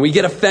wrong and we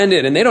get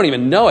offended and they don't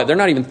even know it. They're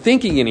not even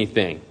thinking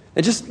anything.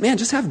 And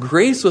just have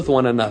grace with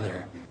one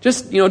another.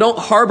 Just, don't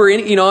harbor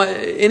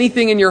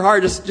anything in your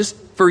heart. Just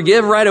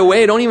forgive right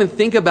away. Don't even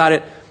think about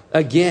it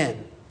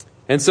again.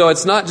 And so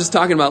it's not just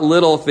talking about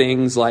little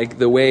things like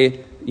the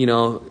way,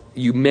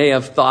 you may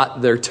have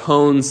thought their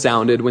tone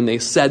sounded when they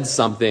said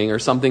something or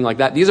something like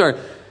that. These are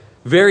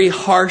very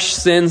harsh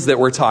sins that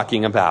we're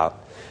talking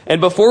about. And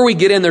before we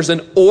get in, there's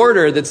an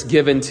order that's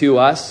given to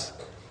us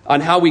on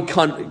how we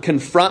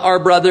confront our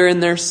brother in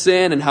their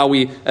sin and how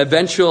we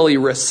eventually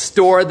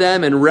restore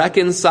them and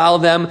reconcile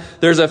them.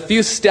 There's a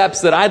few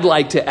steps that I'd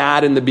like to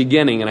add in the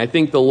beginning, and I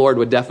think the Lord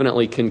would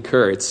definitely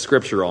concur. It's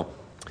scriptural.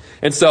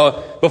 And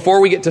so before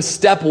we get to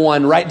step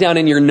 1, write down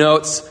in your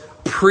notes,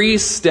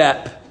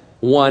 pre-step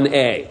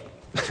 1A,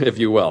 if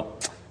you will,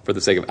 for the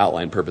sake of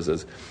outline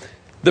purposes.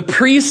 The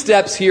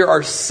pre-steps here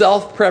are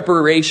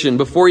self-preparation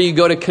before you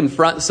go to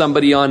confront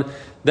somebody on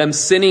them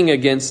sinning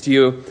against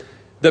you.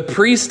 The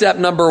pre-step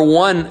number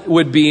 1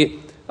 would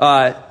be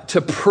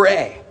to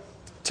pray.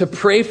 To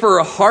pray for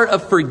a heart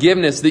of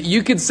forgiveness, that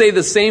you could say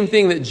the same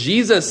thing that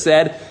Jesus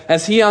said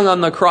as he hung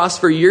on the cross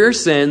for your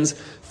sins.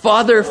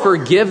 Father,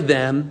 forgive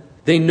them.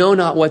 They know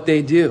not what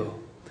they do.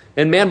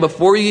 And man,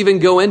 before you even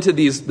go into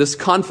this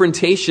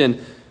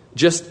confrontation,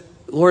 just,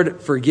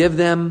 Lord, forgive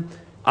them.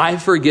 I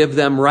forgive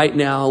them right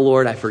now,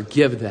 Lord, I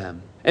forgive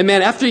them. And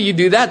man, after you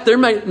do that, there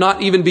might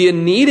not even be a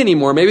need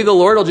anymore. Maybe the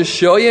Lord will just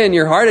show you in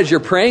your heart as you're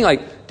praying,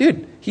 like,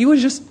 dude,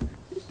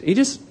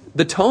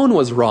 the tone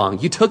was wrong.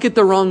 You took it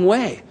the wrong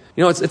way.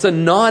 It's a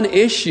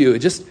non-issue.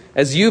 Just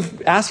as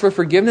you've asked for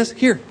forgiveness,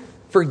 here,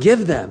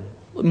 forgive them.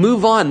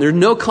 Move on. There's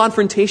no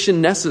confrontation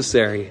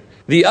necessary.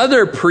 The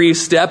other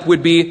pre-step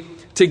would be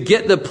to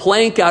get the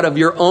plank out of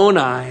your own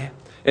eye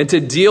and to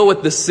deal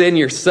with the sin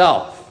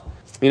yourself.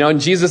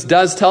 And Jesus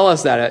does tell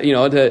us that,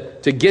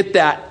 to get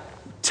that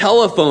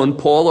telephone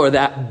pole or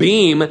that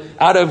beam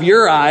out of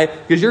your eye,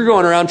 because you're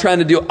going around trying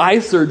to do eye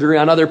surgery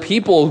on other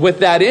people with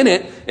that in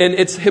it, and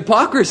it's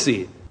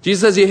hypocrisy.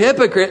 Jesus says, you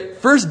hypocrite,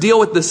 first deal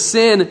with the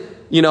sin,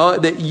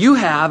 that you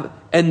have,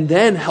 and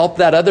then help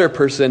that other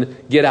person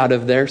get out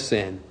of their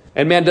sin.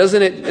 And man,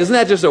 isn't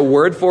that just a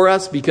word for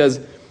us? Because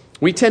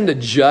we tend to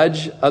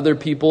judge other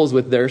people's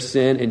with their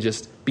sin and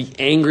just be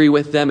angry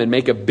with them and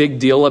make a big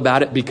deal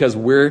about it because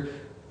we're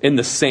in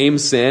the same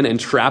sin and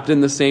trapped in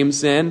the same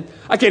sin.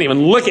 I can't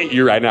even look at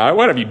you right now.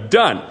 What have you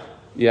done?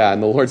 Yeah,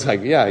 and the Lord's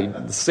like, yeah,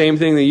 the same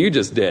thing that you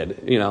just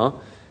did,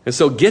 And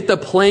so get the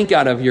plank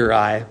out of your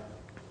eye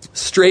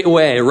straight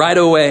away, right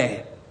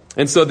away.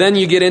 And so then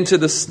you get into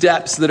the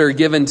steps that are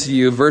given to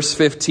you. Verse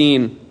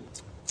 15,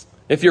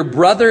 if your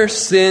brother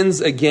sins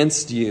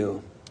against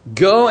you,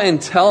 go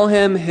and tell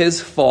him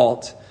his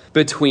fault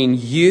between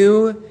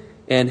you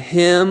and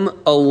him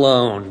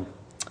alone.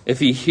 If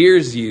he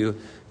hears you,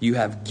 you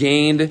have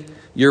gained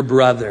your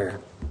brother.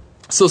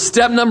 So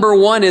step number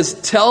 1 is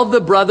tell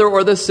the brother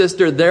or the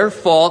sister their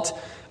fault.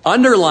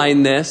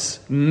 Underline this,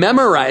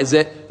 memorize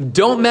it.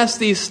 Don't mess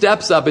these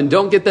steps up and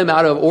don't get them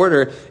out of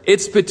order.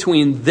 It's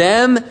between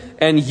them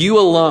and you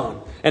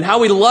alone. And how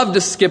we love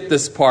to skip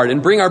this part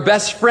and bring our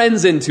best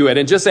friends into it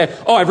and just say,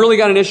 oh, I've really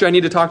got an issue. I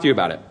need to talk to you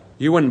about it.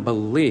 You wouldn't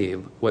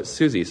believe what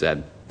Susie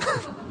said.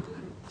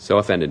 So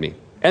offended me.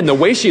 And the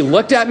way she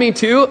looked at me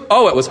too,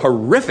 oh, it was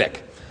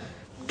horrific.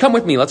 Come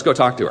with me, let's go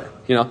talk to her.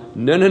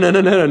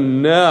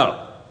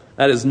 No.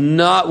 That is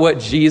not what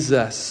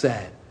Jesus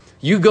said.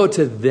 You go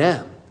to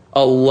them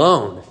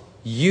alone.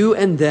 You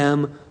and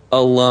them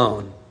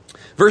alone.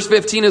 Verse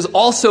 15 is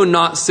also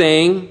not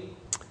saying,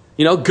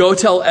 go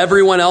tell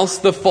everyone else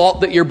the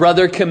fault that your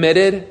brother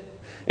committed.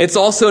 It's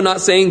also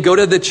not saying go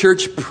to the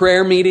church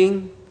prayer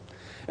meeting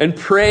and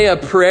pray a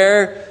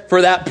prayer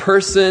for that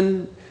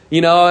person,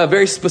 a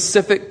very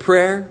specific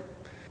prayer.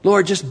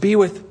 Lord, just be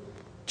with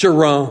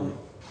Jerome.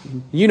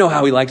 You know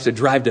how he likes to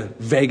drive to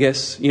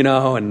Vegas,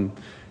 and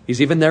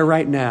he's even there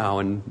right now,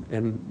 and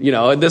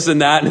this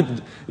and that.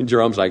 And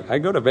Jerome's like, I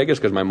go to Vegas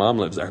because my mom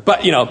lives there.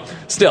 But,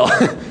 still,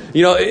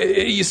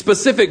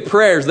 specific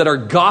prayers that are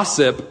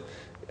gossip,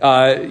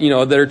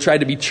 that are tried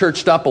to be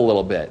churched up a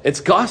little bit.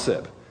 It's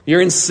gossip.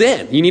 You're in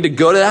sin. You need to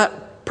go to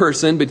that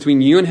person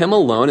between you and him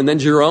alone, and then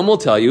Jerome will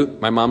tell you,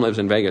 my mom lives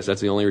in Vegas.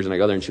 That's the only reason I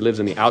go there, and she lives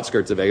in the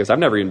outskirts of Vegas. I've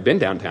never even been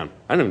downtown.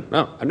 And,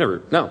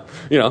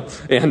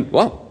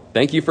 well,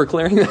 thank you for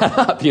clearing that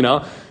up,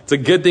 It's a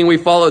good thing we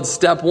followed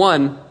step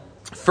 1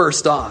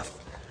 first off.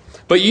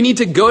 But you need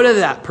to go to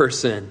that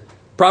person.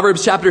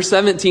 Proverbs chapter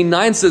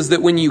 17:9 says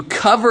that when you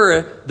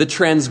cover the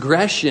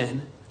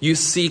transgression, you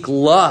seek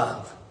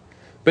love.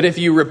 But if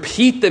you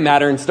repeat the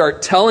matter and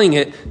start telling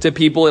it to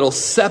people, it'll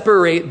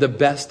separate the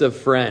best of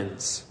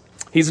friends.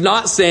 He's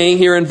not saying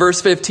here in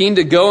verse 15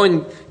 to go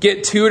and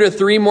get 2 to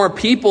 3 more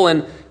people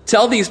and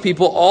tell these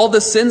people all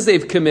the sins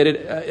they've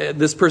committed,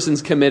 this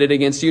person's committed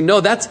against you. No,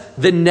 that's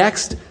the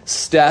next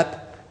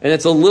step, and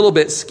it's a little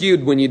bit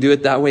skewed when you do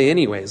it that way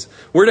anyways.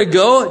 We're to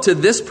go to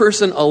this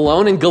person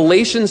alone, and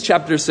Galatians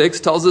chapter 6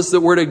 tells us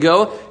that we're to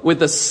go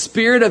with a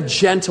spirit of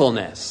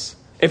gentleness.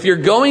 If you're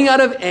going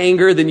out of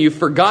anger, then you've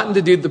forgotten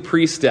to do the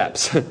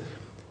pre-steps.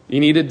 You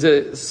needed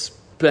to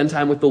spend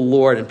time with the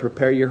Lord and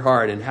prepare your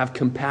heart and have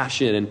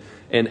compassion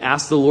and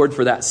ask the Lord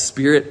for that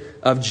spirit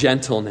of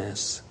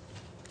gentleness.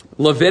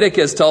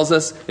 Leviticus tells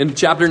us in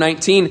chapter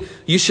 19,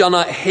 you shall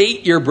not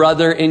hate your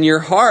brother in your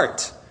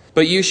heart,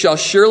 but you shall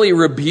surely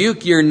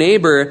rebuke your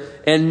neighbor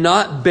and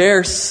not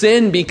bear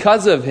sin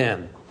because of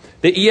him.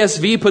 The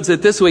ESV puts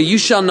it this way, you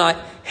shall not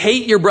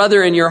hate your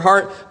brother in your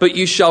heart, but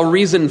you shall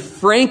reason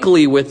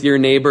frankly with your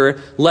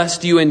neighbor,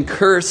 lest you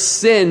incur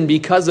sin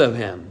because of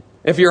him.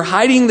 If you're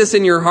hiding this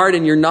in your heart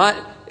and you're not,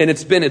 and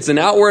it's an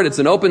outward, it's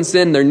an open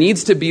sin, there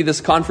needs to be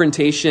this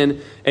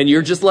confrontation, and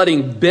you're just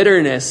letting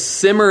bitterness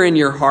simmer in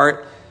your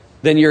heart,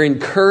 then you're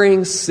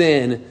incurring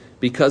sin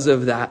because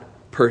of that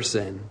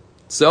person.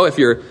 So if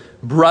your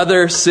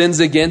brother sins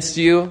against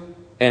you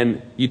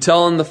and you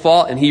tell him the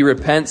fault and he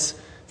repents,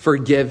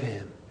 forgive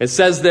him. It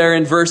says there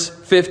in verse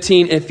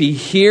 15, if he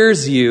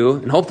hears you,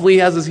 and hopefully he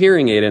has his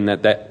hearing aid in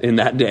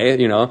that day,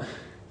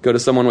 go to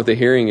someone with a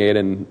hearing aid,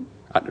 and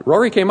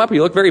Rory came up, he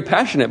looked very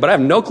passionate, but I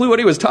have no clue what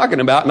he was talking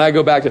about, and I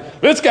go back to,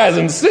 this guy's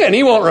in sin,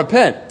 he won't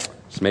repent.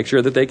 Just make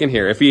sure that they can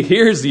hear. If he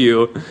hears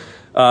you,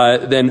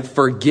 then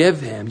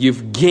forgive him.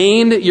 You've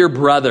gained your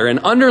brother. And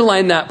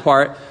underline that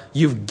part,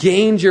 you've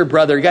gained your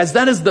brother. Guys,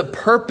 that is the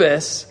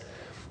purpose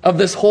of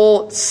this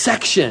whole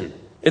section.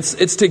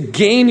 It's to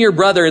gain your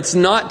brother. It's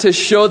not to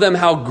show them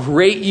how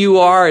great you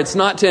are. It's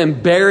not to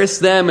embarrass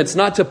them. It's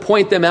not to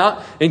point them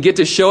out and get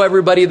to show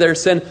everybody their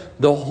sin.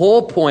 The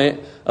whole point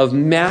of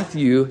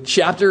Matthew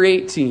chapter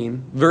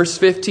 18, verse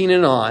 15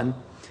 and on,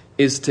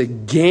 is to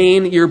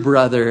gain your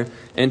brother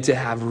and to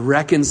have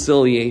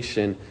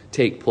reconciliation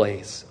take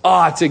place.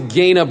 To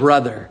gain a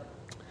brother.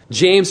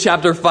 James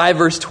chapter 5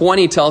 verse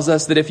 20 tells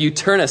us that if you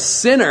turn a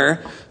sinner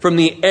from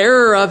the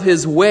error of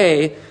his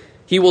way,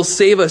 He will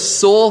save a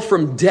soul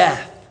from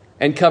death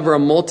and cover a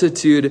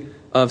multitude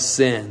of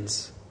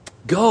sins.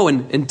 Go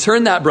and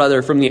turn that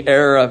brother from the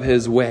error of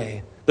his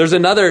way. There's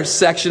another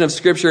section of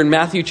scripture in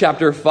Matthew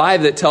chapter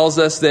 5 that tells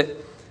us that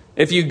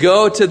if you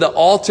go to the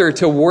altar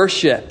to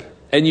worship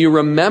and you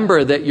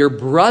remember that your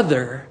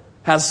brother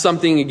has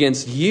something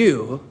against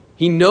you,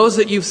 he knows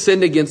that you've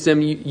sinned against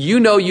him,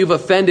 you know you've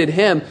offended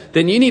him,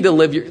 then you need to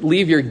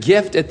leave your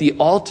gift at the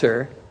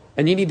altar,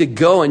 and you need to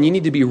go and you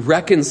need to be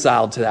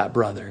reconciled to that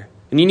brother.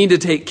 And you need to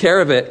take care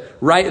of it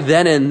right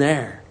then and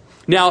there.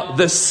 Now,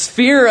 the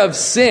sphere of the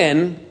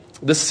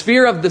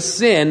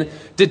sin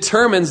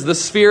determines the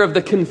sphere of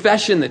the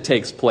confession that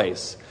takes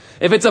place.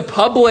 If it's a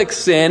public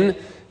sin,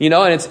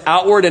 and it's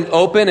outward and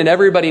open and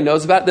everybody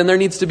knows about it, then there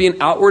needs to be an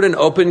outward and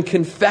open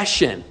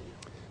confession.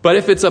 But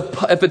if it's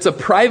a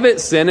private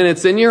sin and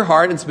it's in your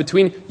heart, and it's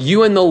between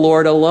you and the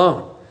Lord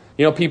alone.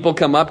 People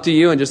come up to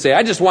you and just say,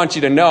 I just want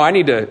you to know I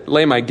need to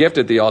lay my gift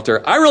at the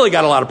altar. I really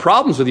got a lot of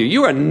problems with you.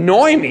 You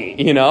annoy me,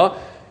 and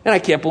I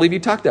can't believe you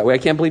talk that way. I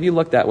can't believe you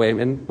look that way.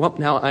 And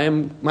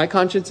now my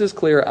conscience is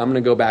clear. I'm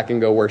going to go back and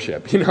go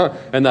worship,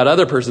 And that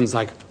other person's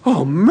like,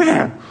 oh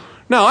man,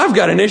 now I've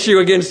got an issue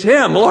against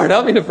him. Lord,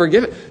 help me to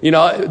forgive it.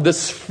 The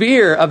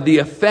sphere of the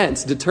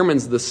offense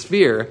determines the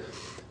sphere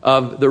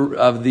of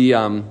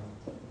the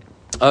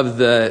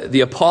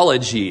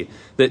apology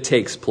that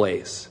takes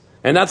place.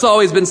 And that's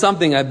always been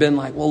something I've been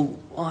like, well,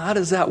 how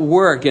does that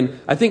work? And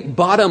I think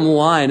bottom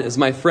line, as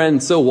my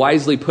friend so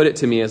wisely put it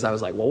to me, as I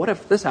was like, well, what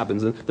if this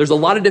happens? And there's a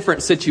lot of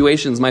different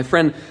situations. My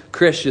friend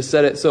Chris just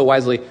said it so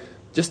wisely,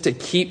 just to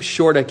keep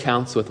short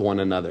accounts with one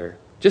another.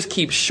 Just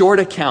keep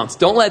short accounts.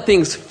 Don't let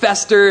things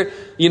fester,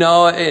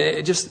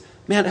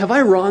 man, have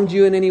I wronged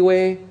you in any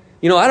way?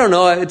 I don't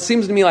know. It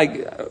seems to me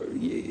like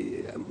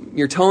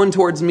your tone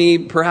towards me,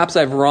 perhaps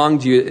I've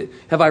wronged you.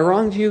 Have I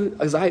wronged you?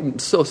 Because I'm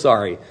so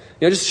sorry.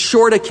 Just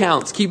short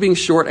accounts, keeping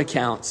short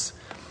accounts.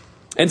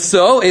 And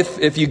so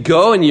if you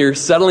go and you're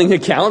settling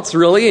accounts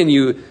really, and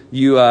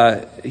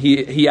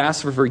he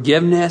asks for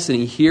forgiveness and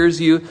he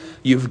hears you,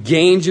 you've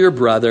gained your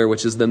brother,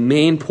 which is the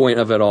main point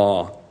of it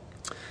all.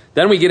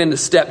 Then we get into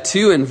step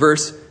 2 in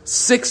verse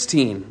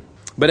 16.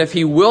 But if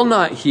he will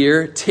not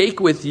hear,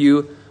 take with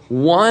you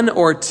 1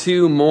 or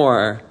 2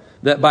 more,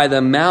 that by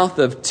the mouth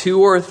of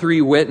 2 or 3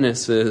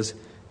 witnesses,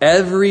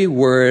 every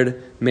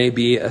word may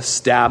be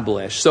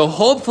established. So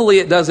hopefully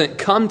it doesn't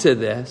come to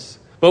this.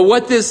 But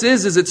what this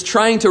is it's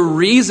trying to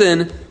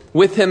reason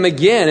with him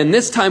again. And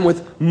this time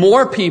with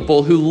more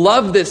people who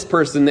love this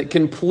person that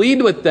can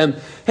plead with them.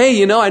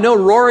 Hey, I know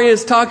Rory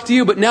has talked to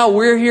you, but now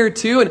we're here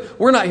too. And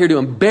we're not here to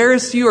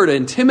embarrass you or to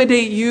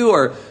intimidate you.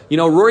 Or,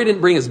 Rory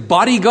didn't bring his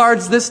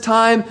bodyguards this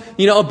time.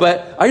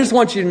 But I just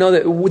want you to know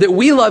that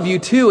we love you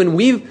too. And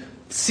we've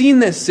seen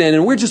this sin.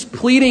 And we're just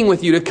pleading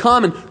with you to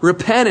come and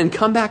repent and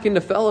come back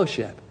into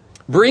fellowship.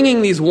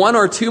 Bringing these 1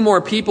 or 2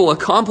 more people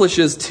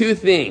accomplishes 2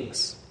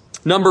 things.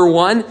 Number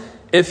 1,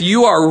 if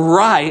you are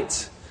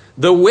right,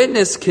 the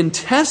witness can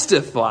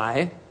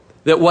testify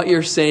that what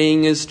you're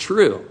saying is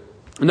true.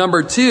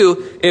 Number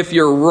 2, if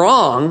you're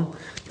wrong,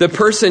 the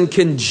person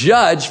can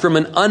judge from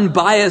an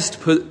unbiased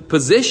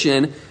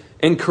position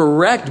and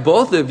correct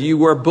both of you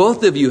where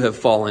both of you have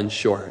fallen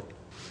short.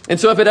 And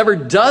so if it ever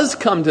does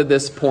come to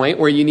this point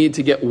where you need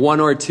to get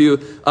 1 or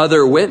 2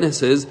 other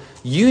witnesses,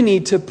 you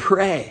need to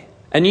pray.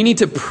 And you need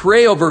to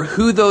pray over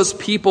who those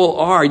people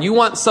are. You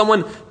want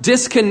someone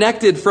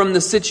disconnected from the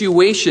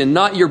situation,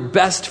 not your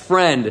best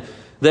friend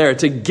there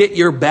to get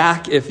your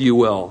back, if you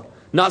will.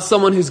 Not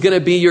someone who's going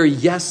to be your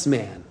yes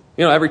man.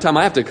 Every time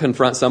I have to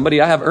confront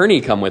somebody, I have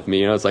Ernie come with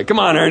me. It's like, come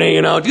on,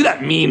 Ernie, do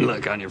that mean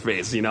look on your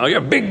face. You're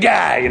a big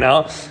guy,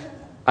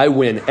 I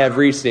win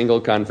every single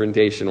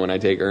confrontation when I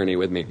take Ernie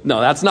with me. No,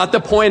 that's not the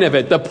point of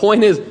it. The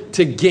point is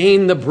to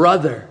gain the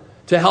brother,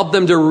 to help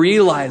them to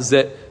realize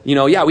that,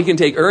 we can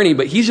take Ernie,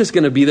 but he's just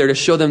going to be there to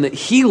show them that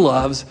he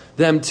loves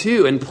them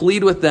too and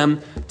plead with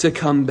them to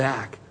come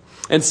back.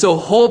 And so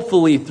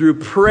hopefully through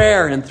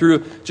prayer and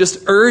through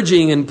just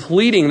urging and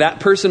pleading, that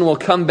person will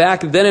come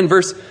back. Then in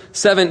verse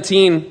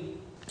 17,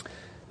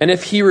 and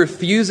if he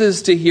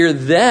refuses to hear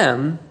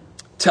them,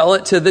 tell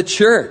it to the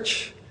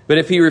church. But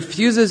if he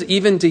refuses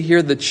even to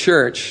hear the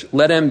church,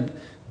 let him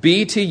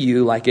be to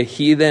you like a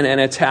heathen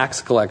and a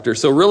tax collector.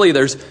 So really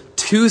there's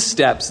 2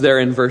 steps there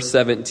in verse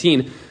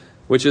 17,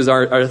 which is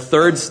our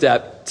 3rd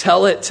step.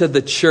 Tell it to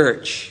the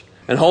church.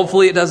 And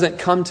hopefully it doesn't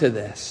come to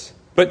this.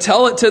 But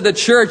tell it to the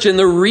church. And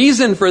the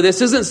reason for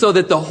this isn't so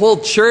that the whole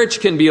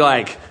church can be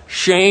like,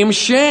 shame,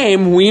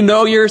 shame, we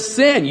know your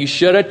sin. You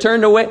should have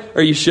turned away,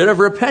 or you should have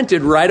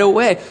repented right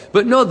away.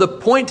 But no, the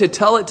point to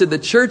tell it to the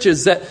church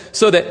is that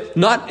so that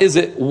not is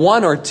it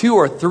 1 or 2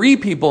 or 3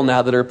 people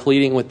now that are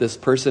pleading with this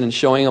person and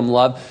showing them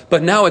love,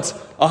 but now it's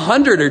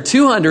 100 or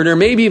 200 or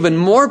maybe even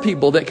more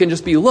people that can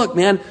just be, look,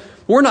 man,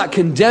 We're not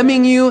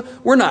condemning you.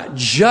 We're not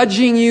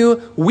judging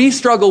you. We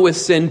struggle with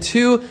sin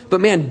too. But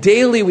man,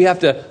 daily we have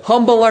to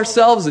humble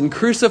ourselves and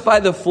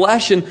crucify the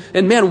flesh. And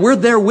man, we're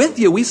there with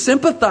you. We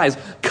sympathize.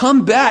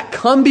 Come back.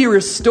 Come be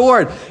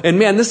restored. And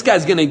man, this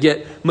guy's going to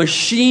get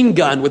machine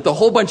gunned with a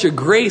whole bunch of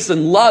grace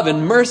and love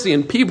and mercy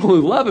and people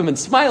who love him and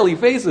smiley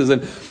faces.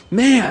 And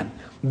man,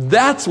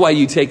 that's why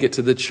you take it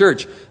to the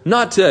church,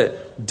 not to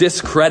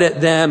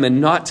discredit them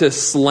and not to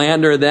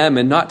slander them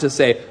and not to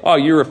say, oh,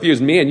 you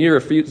refused me and you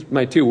refused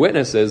my two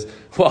witnesses.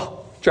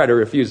 Well, try to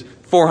refuse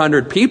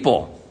 400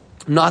 people.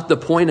 Not the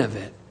point of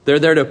it. They're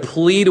there to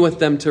plead with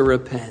them to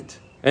repent.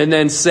 And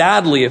then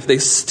sadly, if they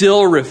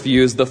still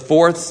refuse, the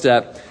fourth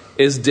step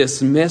is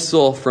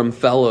dismissal from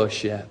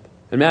fellowship.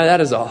 And man,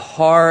 that is a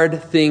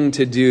hard thing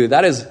to do.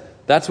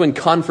 That's when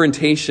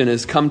confrontation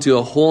has come to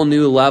a whole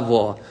new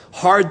level.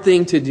 Hard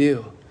thing to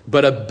do,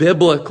 but a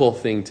biblical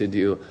thing to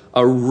do,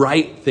 a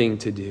right thing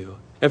to do.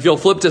 If you'll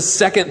flip to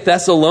 2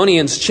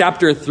 Thessalonians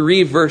chapter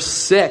 3, verse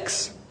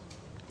 6,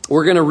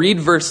 we're going to read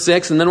verse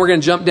 6, and then we're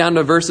going to jump down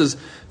to verses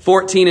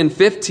 14 and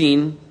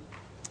 15.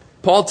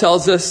 Paul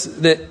tells us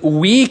that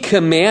we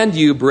command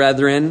you,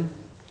 brethren,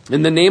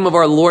 in the name of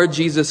our Lord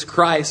Jesus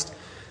Christ,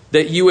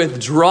 that you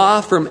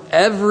withdraw from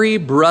every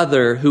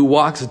brother who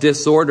walks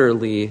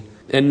disorderly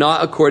and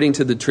not according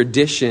to the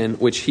tradition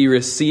which he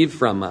received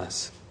from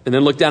us. And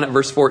then look down at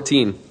verse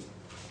 14.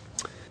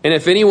 And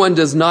if anyone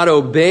does not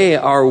obey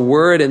our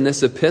word in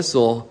this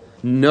epistle,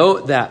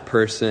 note that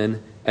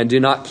person and do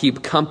not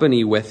keep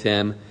company with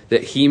him,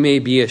 that he may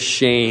be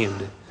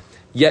ashamed.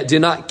 Yet do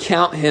not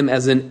count him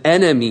as an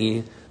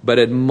enemy, but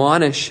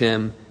admonish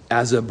him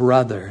as a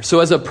brother. So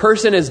as a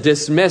person is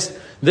dismissed,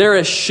 they're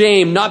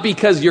ashamed, not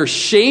because you're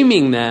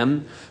shaming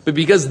them, but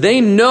because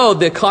they know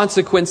the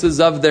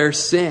consequences of their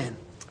sin.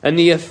 And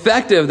the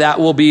effect of that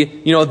will be,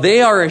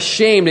 they are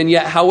ashamed, and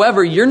yet,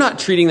 however, you're not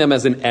treating them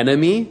as an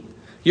enemy.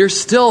 You're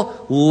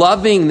still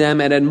loving them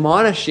and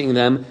admonishing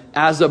them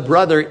as a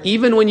brother,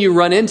 even when you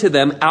run into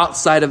them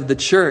outside of the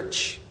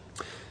church.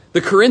 The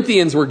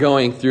Corinthians were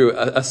going through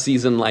a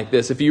season like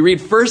this. If you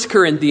read 1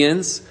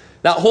 Corinthians,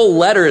 that whole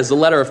letter is a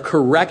letter of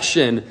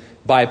correction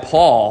by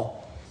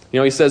Paul.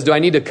 He says, do I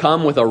need to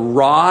come with a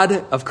rod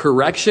of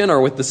correction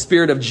or with the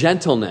spirit of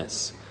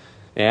gentleness?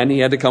 And he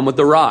had to come with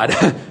the rod,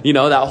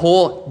 that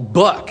whole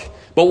book.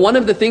 But one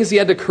of the things he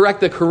had to correct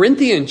the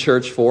Corinthian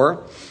church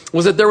for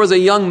was that there was a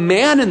young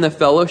man in the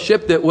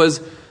fellowship that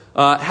was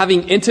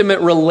having intimate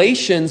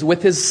relations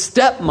with his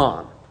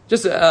stepmom.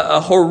 Just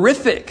a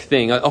horrific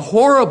thing, a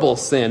horrible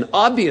sin,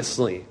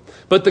 obviously.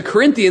 But the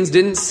Corinthians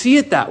didn't see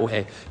it that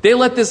way. They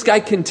let this guy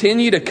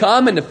continue to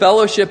come and to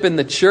fellowship in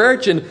the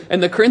church,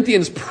 and the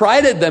Corinthians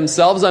prided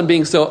themselves on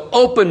being so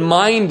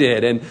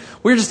open-minded. And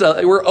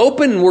we're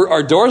open,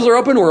 our doors are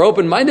open, we're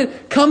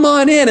open-minded. Come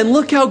on in and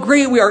look how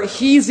great we are.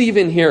 He's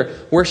even here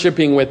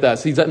worshiping with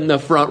us. He's in the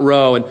front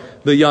row, and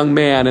the young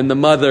man and the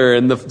mother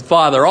and the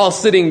father all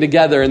sitting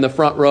together in the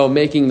front row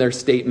making their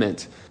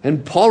statement.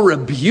 And Paul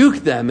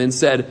rebuked them and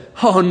said,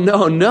 oh,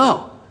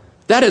 no.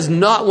 That is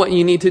not what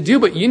you need to do,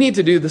 but you need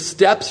to do the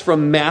steps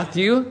from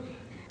Matthew,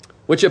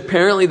 which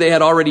apparently they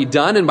had already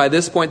done. And by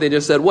this point, they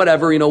just said,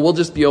 whatever, we'll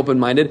just be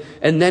open-minded.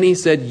 And then he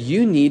said,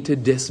 you need to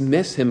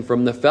dismiss him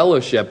from the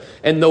fellowship.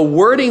 And the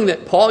wording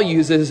that Paul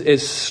uses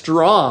is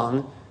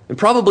strong and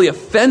probably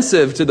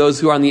offensive to those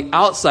who are on the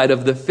outside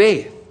of the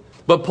faith.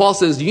 But Paul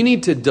says, you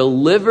need to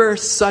deliver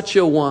such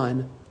a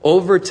one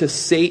over to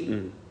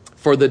Satan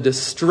for the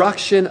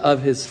destruction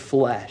of his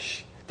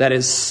flesh, that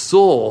his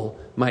soul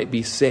might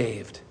be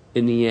saved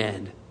in the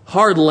end.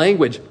 Hard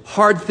language,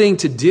 hard thing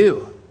to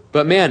do.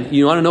 But man,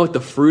 you want to know what the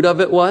fruit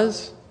of it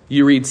was?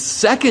 You read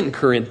 2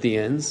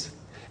 Corinthians,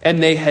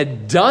 and they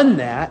had done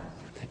that.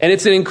 And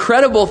it's an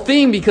incredible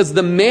thing because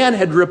the man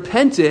had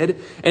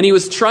repented and he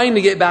was trying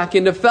to get back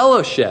into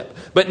fellowship.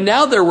 But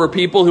now there were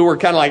people who were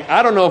kind of like,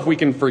 I don't know if we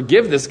can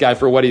forgive this guy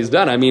for what he's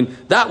done. I mean,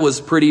 that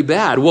was pretty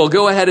bad. Well,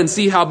 go ahead and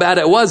see how bad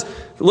it was.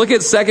 Look at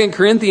 2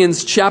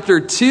 Corinthians chapter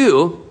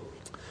 2,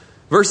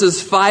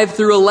 verses 5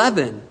 through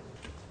 11.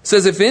 It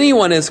says, if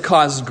anyone has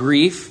caused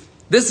grief,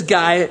 this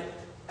guy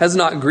has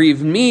not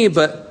grieved me,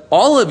 but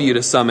all of you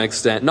to some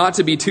extent, not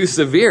to be too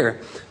severe.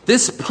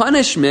 This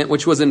punishment,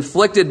 which was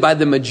inflicted by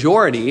the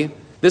majority,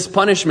 this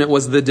punishment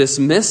was the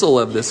dismissal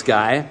of this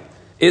guy,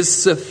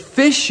 is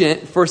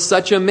sufficient for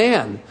such a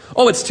man.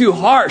 Oh, it's too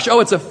harsh.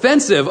 Oh, it's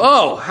offensive.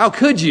 Oh, how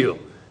could you?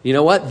 You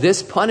know what?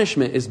 This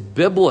punishment is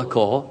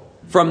biblical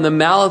from the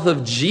mouth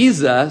of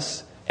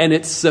Jesus, and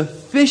it's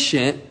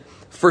sufficient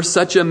for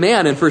such a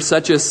man and for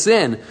such a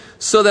sin.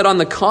 So that on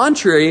the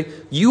contrary,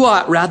 you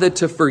ought rather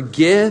to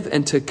forgive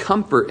and to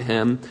comfort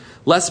him,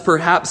 lest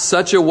perhaps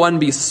such a one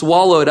be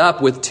swallowed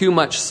up with too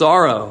much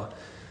sorrow.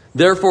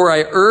 Therefore,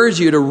 I urge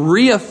you to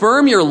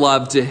reaffirm your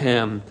love to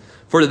him.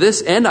 For to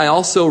this end I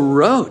also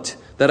wrote,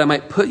 that I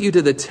might put you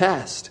to the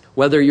test,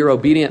 whether you're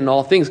obedient in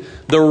all things.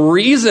 The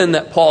reason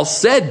that Paul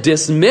said,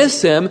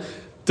 dismiss him,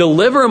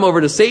 deliver him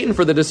over to Satan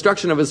for the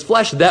destruction of his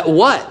flesh, that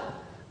what?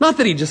 Not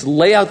that he just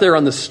lay out there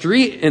on the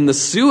street in the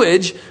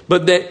sewage,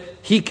 but that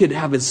he could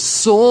have his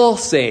soul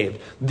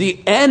saved.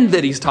 The end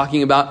that he's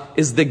talking about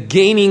is the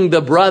gaining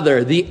the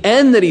brother. The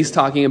end that he's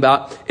talking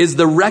about is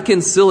the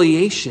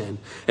reconciliation.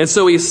 And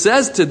so he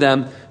says to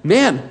them,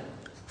 man,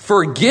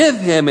 forgive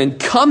him and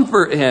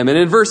comfort him. And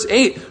in verse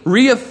 8,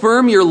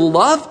 reaffirm your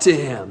love to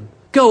him.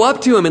 Go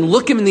up to him and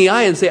look him in the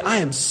eye and say, I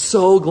am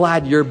so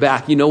glad you're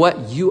back. You know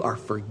what? You are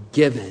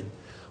forgiven.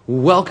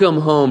 Welcome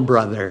home,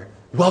 brother.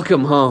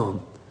 Welcome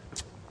home.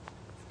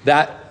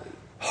 That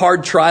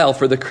hard trial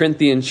for the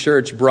Corinthian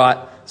church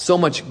brought so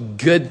much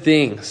good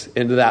things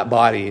into that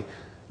body.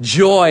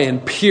 Joy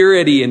and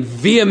purity and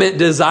vehement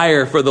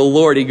desire for the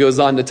Lord, he goes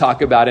on to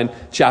talk about in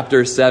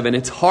chapter 7.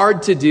 It's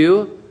hard to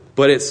do,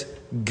 but it's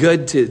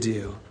good to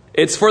do.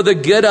 It's for the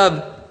good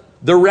of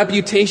the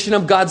reputation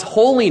of God's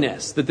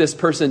holiness that this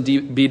person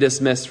be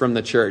dismissed from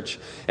the church.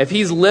 If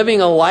he's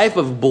living a life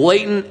of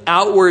blatant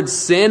outward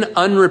sin,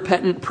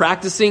 unrepentant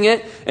practicing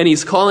it, and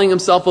he's calling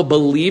himself a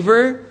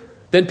believer,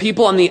 then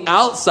people on the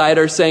outside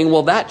are saying,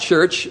 well, that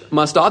church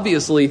must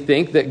obviously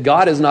think that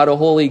God is not a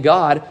holy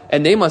God,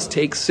 and they must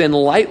take sin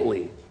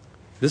lightly.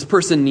 This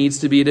person needs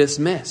to be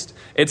dismissed.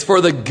 It's for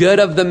the good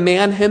of the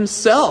man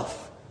himself.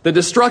 The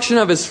destruction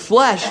of his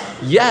flesh,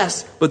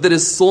 yes, but that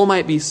his soul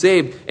might be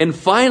saved. And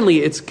finally,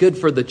 it's good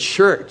for the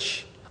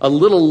church. A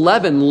little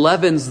leaven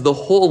leavens the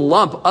whole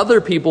lump.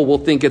 Other people will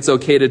think it's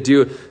okay to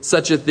do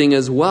such a thing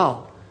as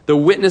well. The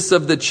witness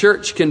of the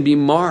church can be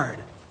marred.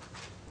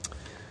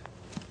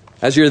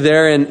 As you're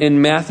there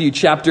in Matthew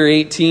chapter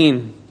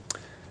 18,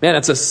 man,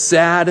 it's a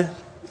sad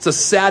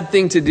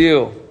thing to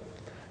do.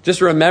 Just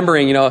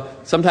remembering,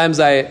 sometimes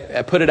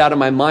I put it out of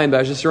my mind, but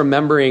I was just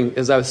remembering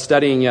as I was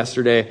studying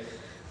yesterday,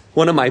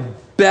 one of my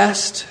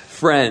best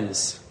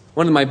friends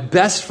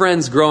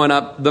growing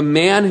up, the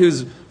man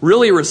who's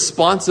really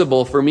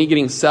responsible for me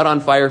getting set on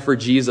fire for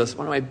Jesus,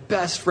 one of my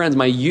best friends,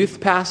 my youth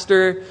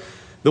pastor,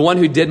 the one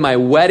who did my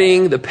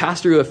wedding, the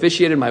pastor who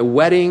officiated my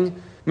wedding.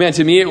 Man,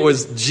 to me it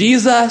was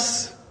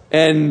Jesus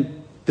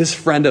and this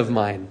friend of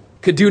mine.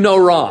 Could do no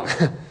wrong.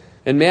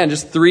 And man,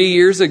 just 3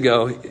 years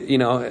ago,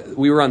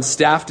 we were on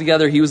staff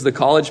together. He was the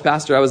college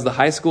pastor, I was the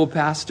high school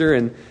pastor,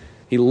 and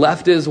he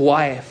left his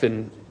wife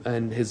and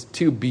his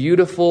two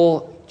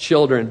beautiful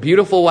children,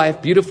 beautiful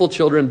wife, beautiful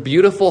children,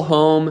 beautiful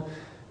home,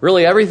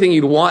 really everything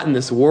you'd want in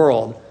this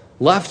world.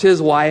 Left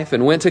his wife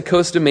and went to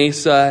Costa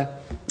Mesa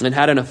and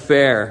had an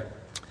affair.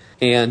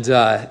 And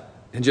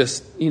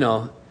just,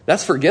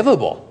 that's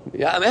forgivable.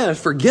 Yeah, man, it's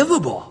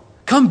forgivable.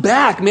 Come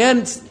back, man.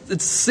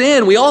 It's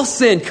sin. We all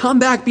sin. Come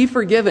back, be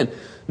forgiven.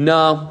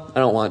 No, I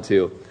don't want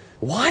to.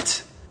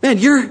 What? Man,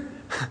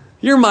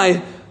 you're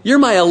my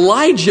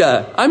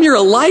Elijah. I'm your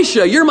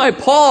Elisha. You're my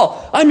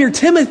Paul. I'm your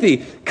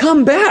Timothy.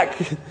 Come back.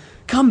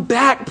 Come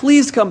back.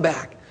 Please come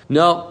back.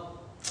 No.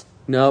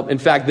 In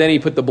fact, then he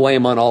put the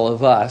blame on all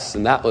of us,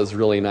 and that was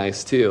really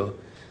nice too.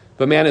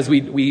 But man, as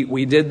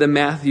we did the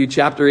Matthew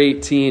chapter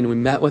 18, we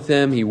met with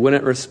him. He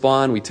wouldn't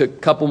respond. We took a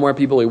couple more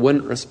people. He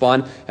wouldn't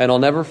respond. And I'll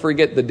never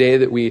forget the day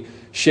that we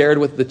shared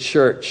with the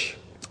church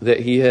that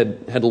he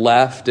had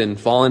left and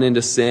fallen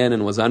into sin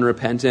and was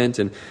unrepentant.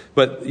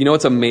 But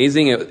what's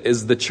amazing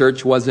is the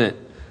church wasn't,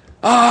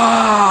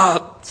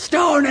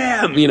 stone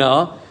him,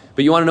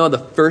 But you want to know the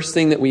first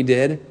thing that we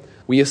did?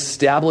 We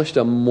established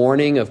a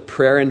morning of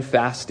prayer and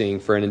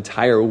fasting for an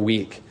entire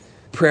week.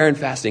 Prayer and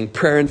fasting,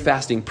 prayer and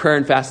fasting, prayer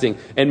and fasting.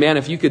 And man,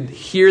 if you could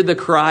hear the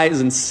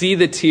cries and see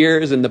the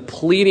tears and the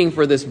pleading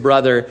for this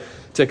brother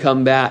to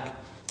come back,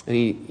 and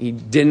he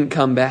didn't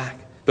come back.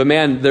 But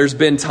man, there's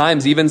been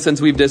times, even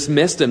since we've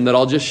dismissed him, that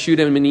I'll just shoot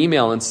him an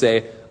email and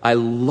say, I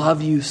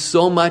love you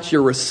so much.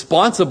 You're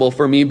responsible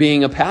for me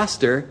being a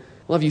pastor.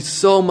 I love you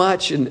so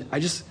much. And I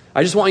just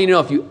want you to know,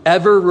 if you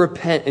ever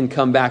repent and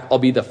come back, I'll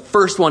be the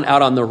first one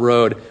out on the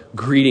road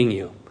greeting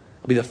you.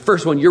 I'll be the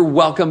first one. You're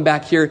welcome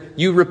back here.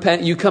 You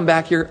repent, you come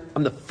back here.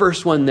 I'm the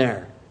first one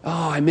there.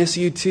 Oh, I miss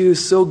you too.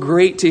 So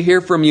great to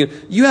hear from you.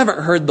 You haven't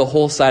heard the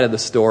whole side of the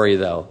story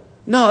though.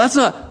 No, that's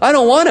not, I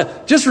don't want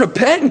to. Just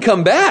repent and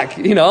come back,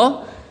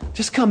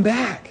 Just come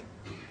back.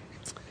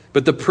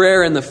 But the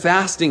prayer and the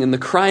fasting and the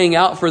crying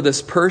out for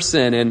this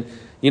person and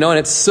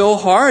it's so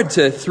hard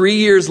to 3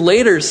 years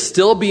later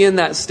still be in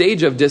that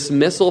stage of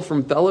dismissal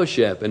from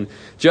fellowship. And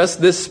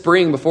just this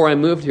spring before I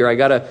moved here, I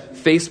got a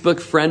Facebook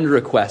friend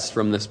request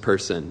from this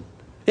person.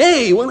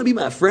 Hey, you want to be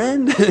my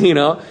friend?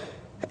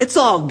 It's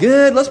all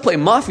good. Let's play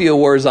Mafia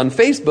Wars on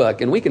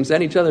Facebook and we can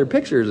send each other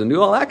pictures and do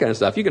all that kind of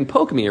stuff. You can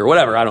poke me or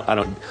whatever.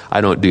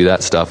 I don't do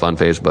that stuff on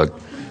Facebook.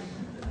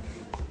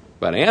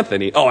 But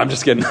Anthony, I'm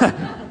just kidding.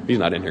 He's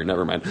not in here.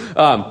 Never mind.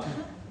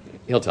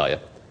 He'll tell you.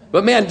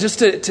 But man,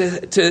 just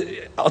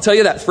I'll tell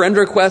you, that friend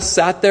request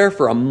sat there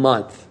for a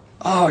month.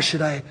 Oh,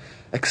 should I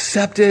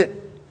accept it?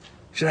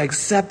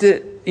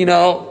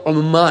 A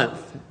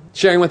month.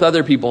 Sharing with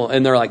other people.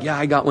 And they're like, yeah,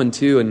 I got one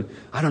too. And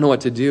I don't know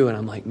what to do. And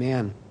I'm like,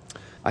 man,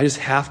 I just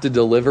have to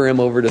deliver him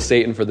over to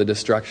Satan for the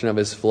destruction of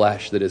his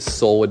flesh, that his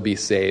soul would be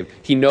saved.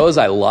 He knows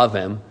I love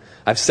him.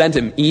 I've sent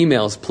him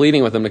emails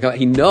pleading with him to come.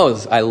 He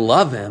knows I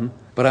love him,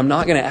 but I'm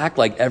not going to act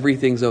like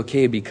everything's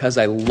okay because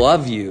I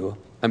love you.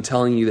 I'm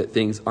telling you that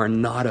things are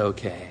not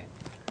okay.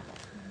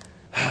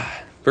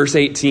 Verse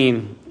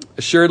 18,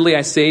 assuredly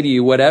I say to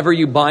you, whatever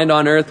you bind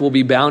on earth will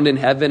be bound in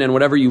heaven, and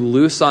whatever you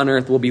loose on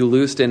earth will be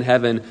loosed in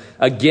heaven.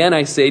 Again,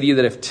 I say to you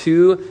that if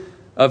two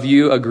of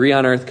you agree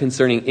on earth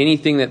concerning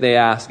anything that they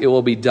ask, it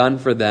will be done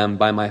for them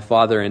by my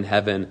Father in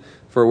heaven.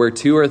 For where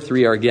two or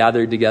three are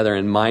gathered together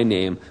in my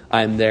name,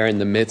 I am there in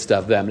the midst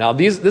of them. Now,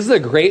 this is a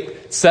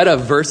great set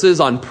of verses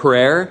on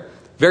prayer,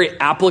 very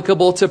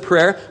applicable to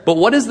prayer. But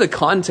what is the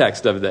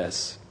context of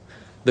this?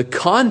 The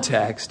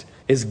context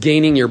is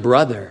gaining your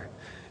brother.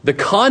 The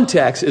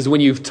context is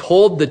when you've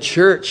told the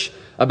church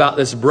about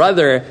this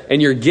brother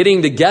and you're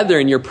getting together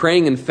and you're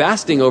praying and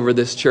fasting over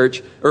this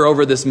church or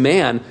over this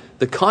man.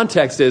 The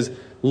context is,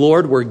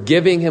 Lord, we're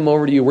giving him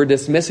over to you. We're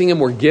dismissing him.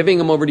 We're giving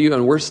him over to you,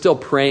 and we're still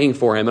praying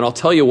for him. And I'll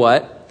tell you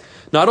what,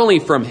 not only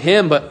from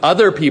him, but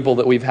other people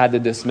that we've had to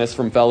dismiss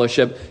from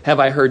fellowship, have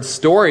I heard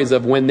stories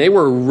of when they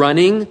were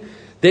running,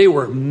 they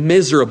were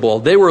miserable.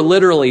 They were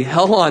literally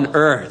hell on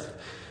earth.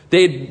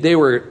 They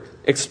were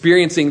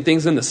experiencing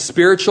things in the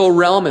spiritual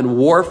realm and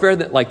warfare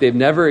that like they've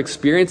never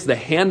experienced. The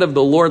hand of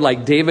the Lord,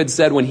 like David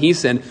said when he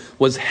sinned,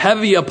 was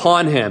heavy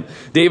upon him.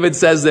 David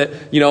says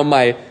that,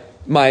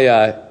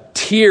 my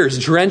tears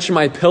drench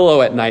my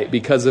pillow at night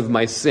because of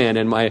my sin,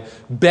 and my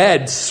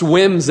bed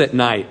swims at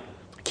night.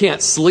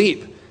 Can't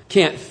sleep,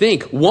 can't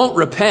think, won't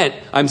repent.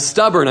 I'm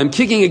stubborn, I'm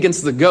kicking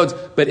against the goads,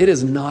 but it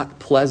is not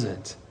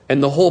pleasant.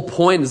 And the whole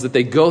point is that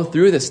they go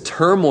through this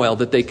turmoil,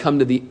 that they come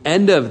to the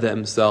end of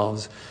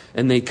themselves,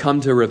 and they come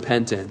to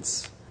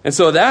repentance. And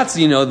so that's,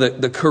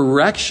 the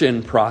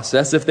correction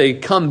process. If they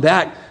come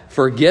back,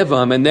 forgive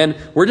them. And then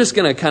we're just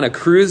going to kind of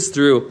cruise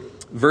through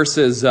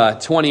verses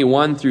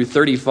 21 through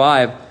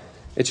 35.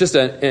 It's just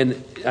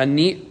a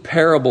neat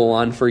parable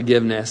on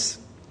forgiveness.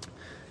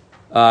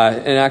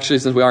 And actually,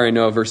 since we already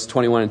know verse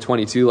 21 and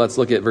 22, let's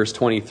look at verse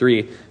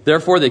 23.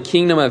 Therefore, the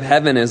kingdom of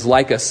heaven is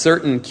like a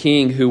certain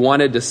king who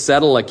wanted to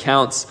settle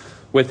accounts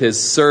with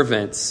his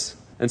servants.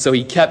 And so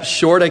he kept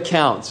short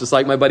accounts, just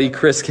like my buddy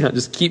Chris can,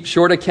 just keep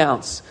short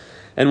accounts.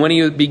 And when he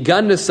had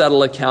begun to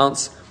settle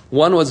accounts,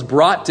 one was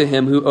brought to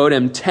him who owed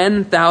him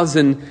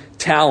 10,000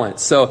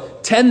 talents. So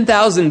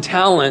 10,000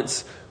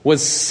 talents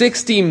was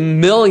 60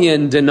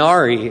 million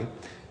denarii.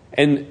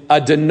 And a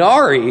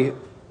denarii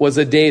was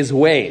a day's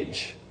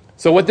wage.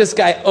 So what this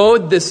guy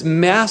owed this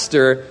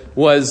master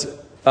was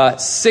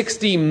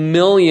 60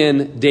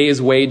 million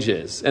days'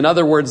 wages. In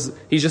other words,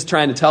 he's just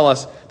trying to tell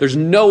us there's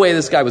no way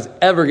this guy was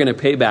ever going to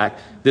pay back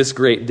this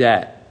great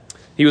debt.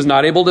 He was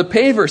not able to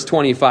pay, verse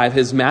 25.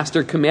 His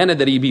master commanded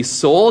that he be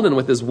sold, and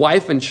with his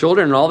wife and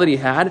children and all that he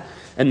had,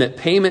 and that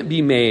payment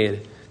be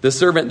made. The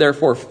servant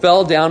therefore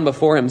fell down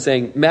before him,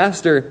 saying,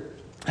 Master,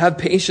 have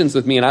patience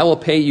with me, and I will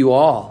pay you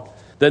all.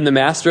 Then the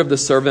master of the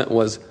servant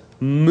was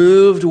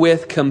moved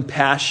with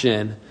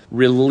compassion,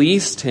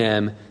 released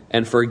him,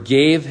 and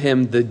forgave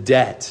him the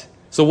debt.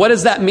 So what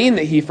does that mean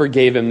that he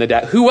forgave him the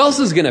debt? Who else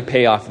is going to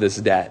pay off this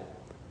debt?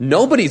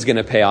 Nobody's going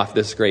to pay off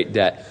this great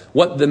debt.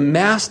 What the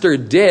master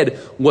did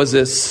was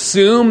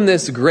assume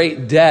this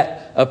great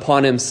debt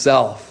upon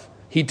himself.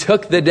 He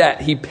took the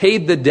debt. He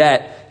paid the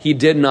debt he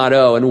did not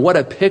owe. And what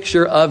a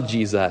picture of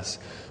Jesus.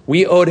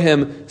 We owed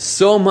him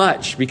so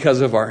much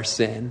because of our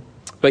sin,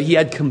 but he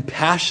had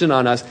compassion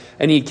on us,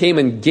 and he came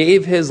and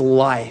gave his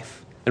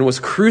life and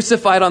was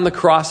crucified on the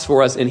cross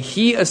for us, and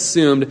he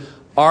assumed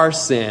our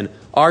sin,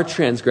 our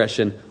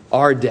transgression,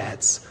 our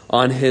debts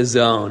on his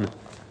own.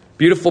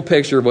 Beautiful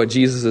picture of what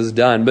Jesus has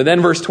done. But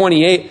then verse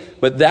 28,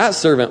 but that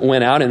servant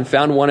went out and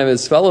found one of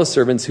his fellow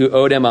servants who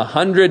owed him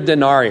 100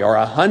 denarii, or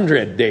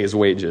 100 days'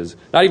 wages,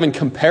 not even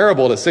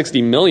comparable to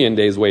 60 million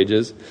days'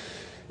 wages.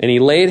 And he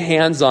laid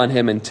hands on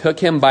him and took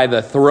him by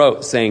the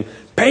throat, saying,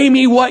 Pay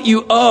me what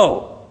you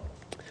owe.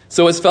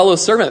 So his fellow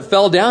servant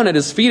fell down at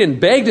his feet and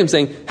begged him,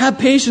 saying, Have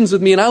patience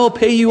with me, and I will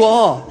pay you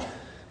all.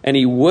 And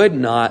he would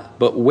not,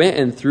 but went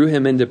and threw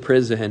him into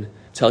prison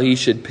till he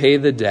should pay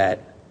the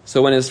debt.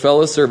 So when his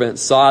fellow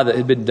servants saw that it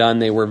had been done,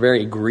 they were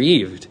very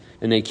grieved.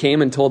 And they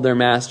came and told their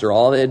master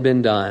all that had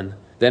been done.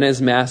 Then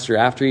his master,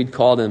 after he'd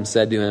called him,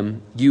 said to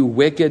him, You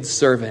wicked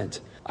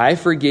servant, I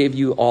forgave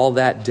you all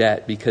that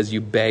debt because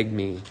you begged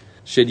me.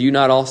 Should you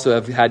not also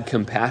have had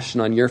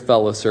compassion on your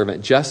fellow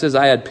servant, just as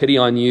I had pity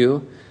on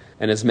you?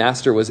 And his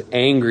master was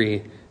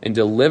angry and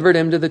delivered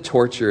him to the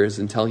torturers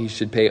until he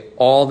should pay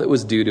all that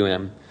was due to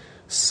him.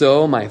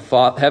 So my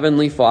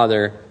heavenly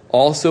Father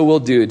also will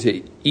do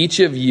to each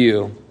of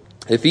you,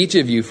 if each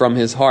of you from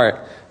his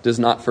heart does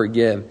not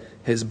forgive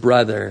his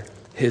brother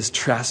his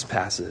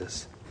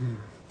trespasses.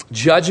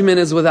 Judgment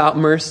is without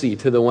mercy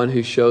to the one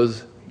who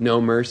shows no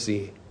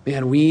mercy.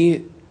 Man,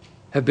 we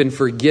have been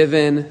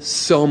forgiven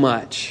so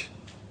much.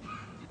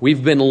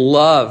 We've been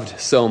loved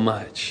so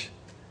much.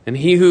 And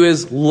he who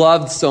is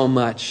loved so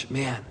much,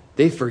 man,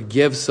 they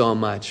forgive so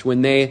much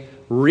when they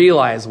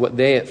realize what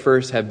they at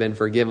first have been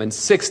forgiven.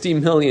 60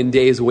 million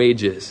days'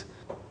 wages.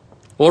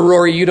 Well,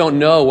 Rory, you don't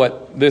know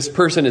what this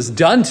person has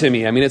done to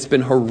me. I mean, it's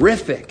been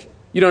horrific.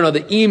 You don't know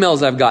the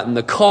emails I've gotten,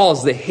 the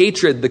calls, the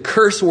hatred, the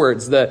curse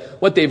words,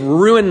 what they've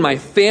ruined my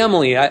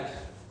family.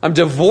 I'm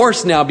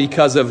divorced now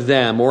because of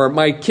them. Or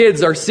my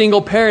kids are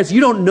single parents.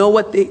 You don't know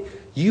what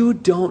You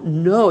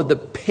don't know the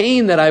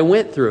pain that I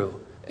went through.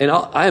 And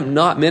I am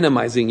not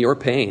minimizing your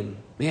pain.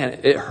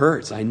 Man, it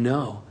hurts, I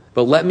know.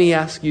 But let me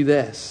ask you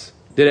this.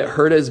 Did it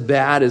hurt as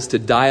bad as to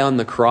die on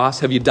the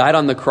cross? Have you died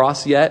on the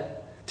cross yet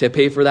to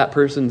pay for that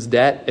person's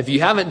debt? If you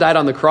haven't died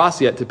on the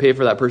cross yet to pay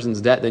for that person's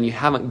debt, then you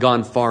haven't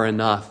gone far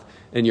enough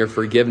in your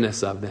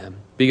forgiveness of them.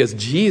 Because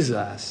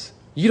Jesus,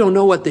 you don't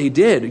know what they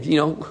did.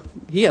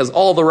 He has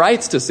all the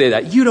rights to say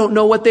that. You don't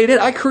know what they did.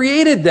 I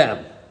created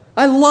them.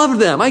 I love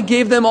them. I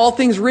gave them all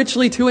things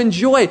richly to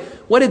enjoy.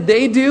 What did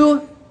they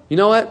do? You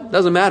know what?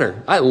 Doesn't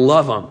matter. I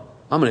love them.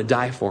 I'm going to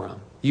die for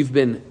them. You've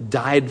been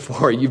died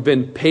for. You've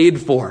been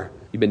paid for.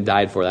 You've been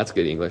died for. That's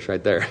good English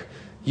right there.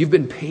 You've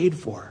been paid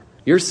for.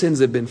 Your sins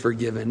have been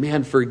forgiven.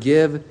 Man,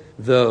 forgive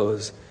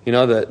those.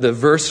 The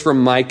verse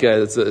from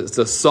Micah, it's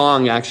a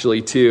song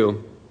actually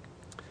too.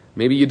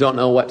 Maybe you don't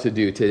know what to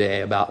do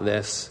today about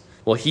this.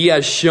 Well, he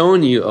has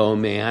shown you, O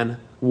man,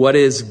 what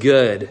is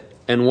good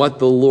and what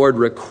the Lord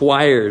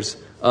requires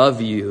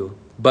of you,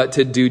 but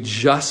to do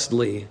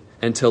justly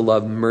and to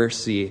love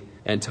mercy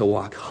and to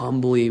walk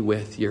humbly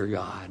with your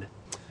God.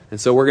 And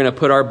so we're going to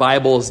put our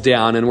Bibles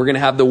down and we're going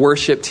to have the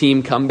worship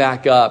team come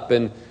back up.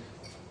 And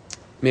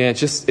man,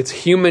 it's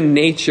human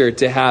nature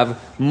to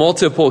have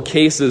multiple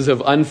cases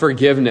of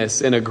unforgiveness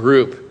in a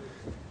group.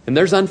 And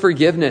there's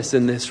unforgiveness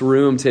in this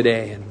room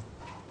today.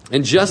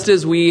 And just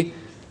as we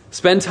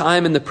spend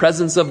time in the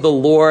presence of the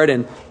Lord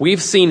and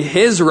we've seen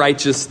his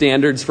righteous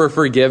standards for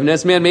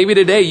forgiveness, man, maybe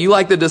today you,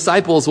 like the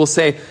disciples, will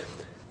say,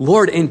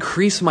 Lord,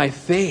 increase my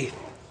faith.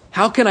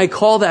 How can I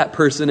call that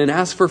person and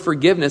ask for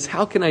forgiveness?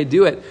 How can I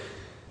do it?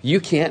 You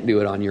can't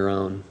do it on your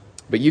own,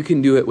 but you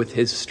can do it with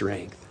his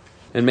strength.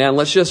 And man,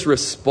 let's just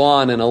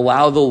respond and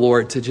allow the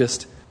Lord to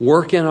just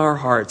work in our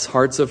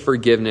hearts of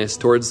forgiveness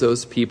towards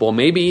those people.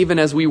 Maybe even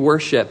as we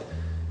worship,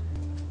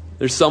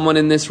 there's someone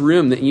in this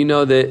room that you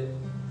know that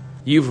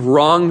you've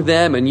wronged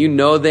them and you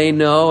know they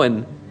know,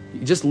 and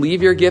you just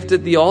leave your gift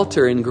at the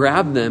altar and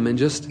grab them and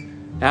just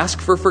ask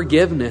for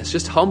forgiveness.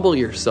 Just humble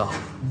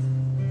yourself.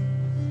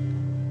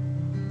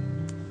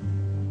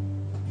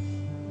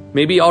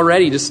 Maybe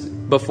already,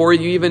 just before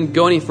you even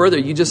go any further,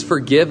 you just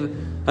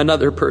forgive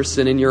another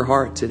person in your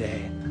heart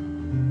today.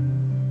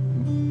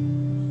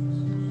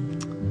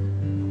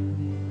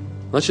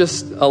 Let's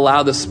just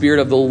allow the Spirit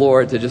of the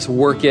Lord to just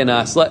work in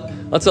us.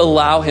 Let's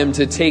allow him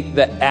to take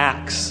the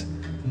axe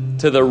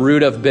to the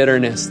root of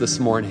bitterness this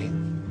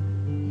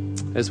morning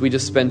as we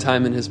just spend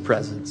time in his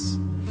presence.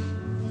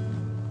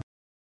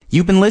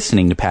 You've been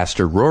listening to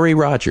Pastor Rory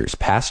Rodgers,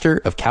 pastor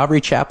of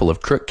Calvary Chapel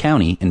of Crook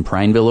County in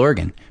Prineville,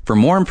 Oregon. For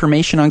more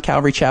information on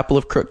Calvary Chapel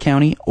of Crook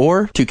County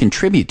or to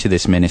contribute to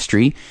this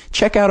ministry,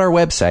 check out our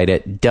website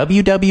at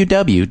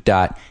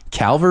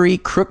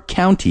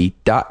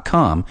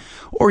www.calvarycrookcounty.com,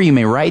 or you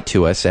may write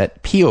to us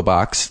at P.O.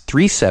 Box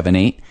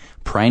 378,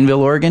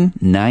 Prineville, Oregon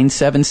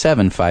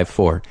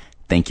 97754.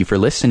 Thank you for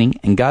listening,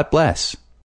 and God bless.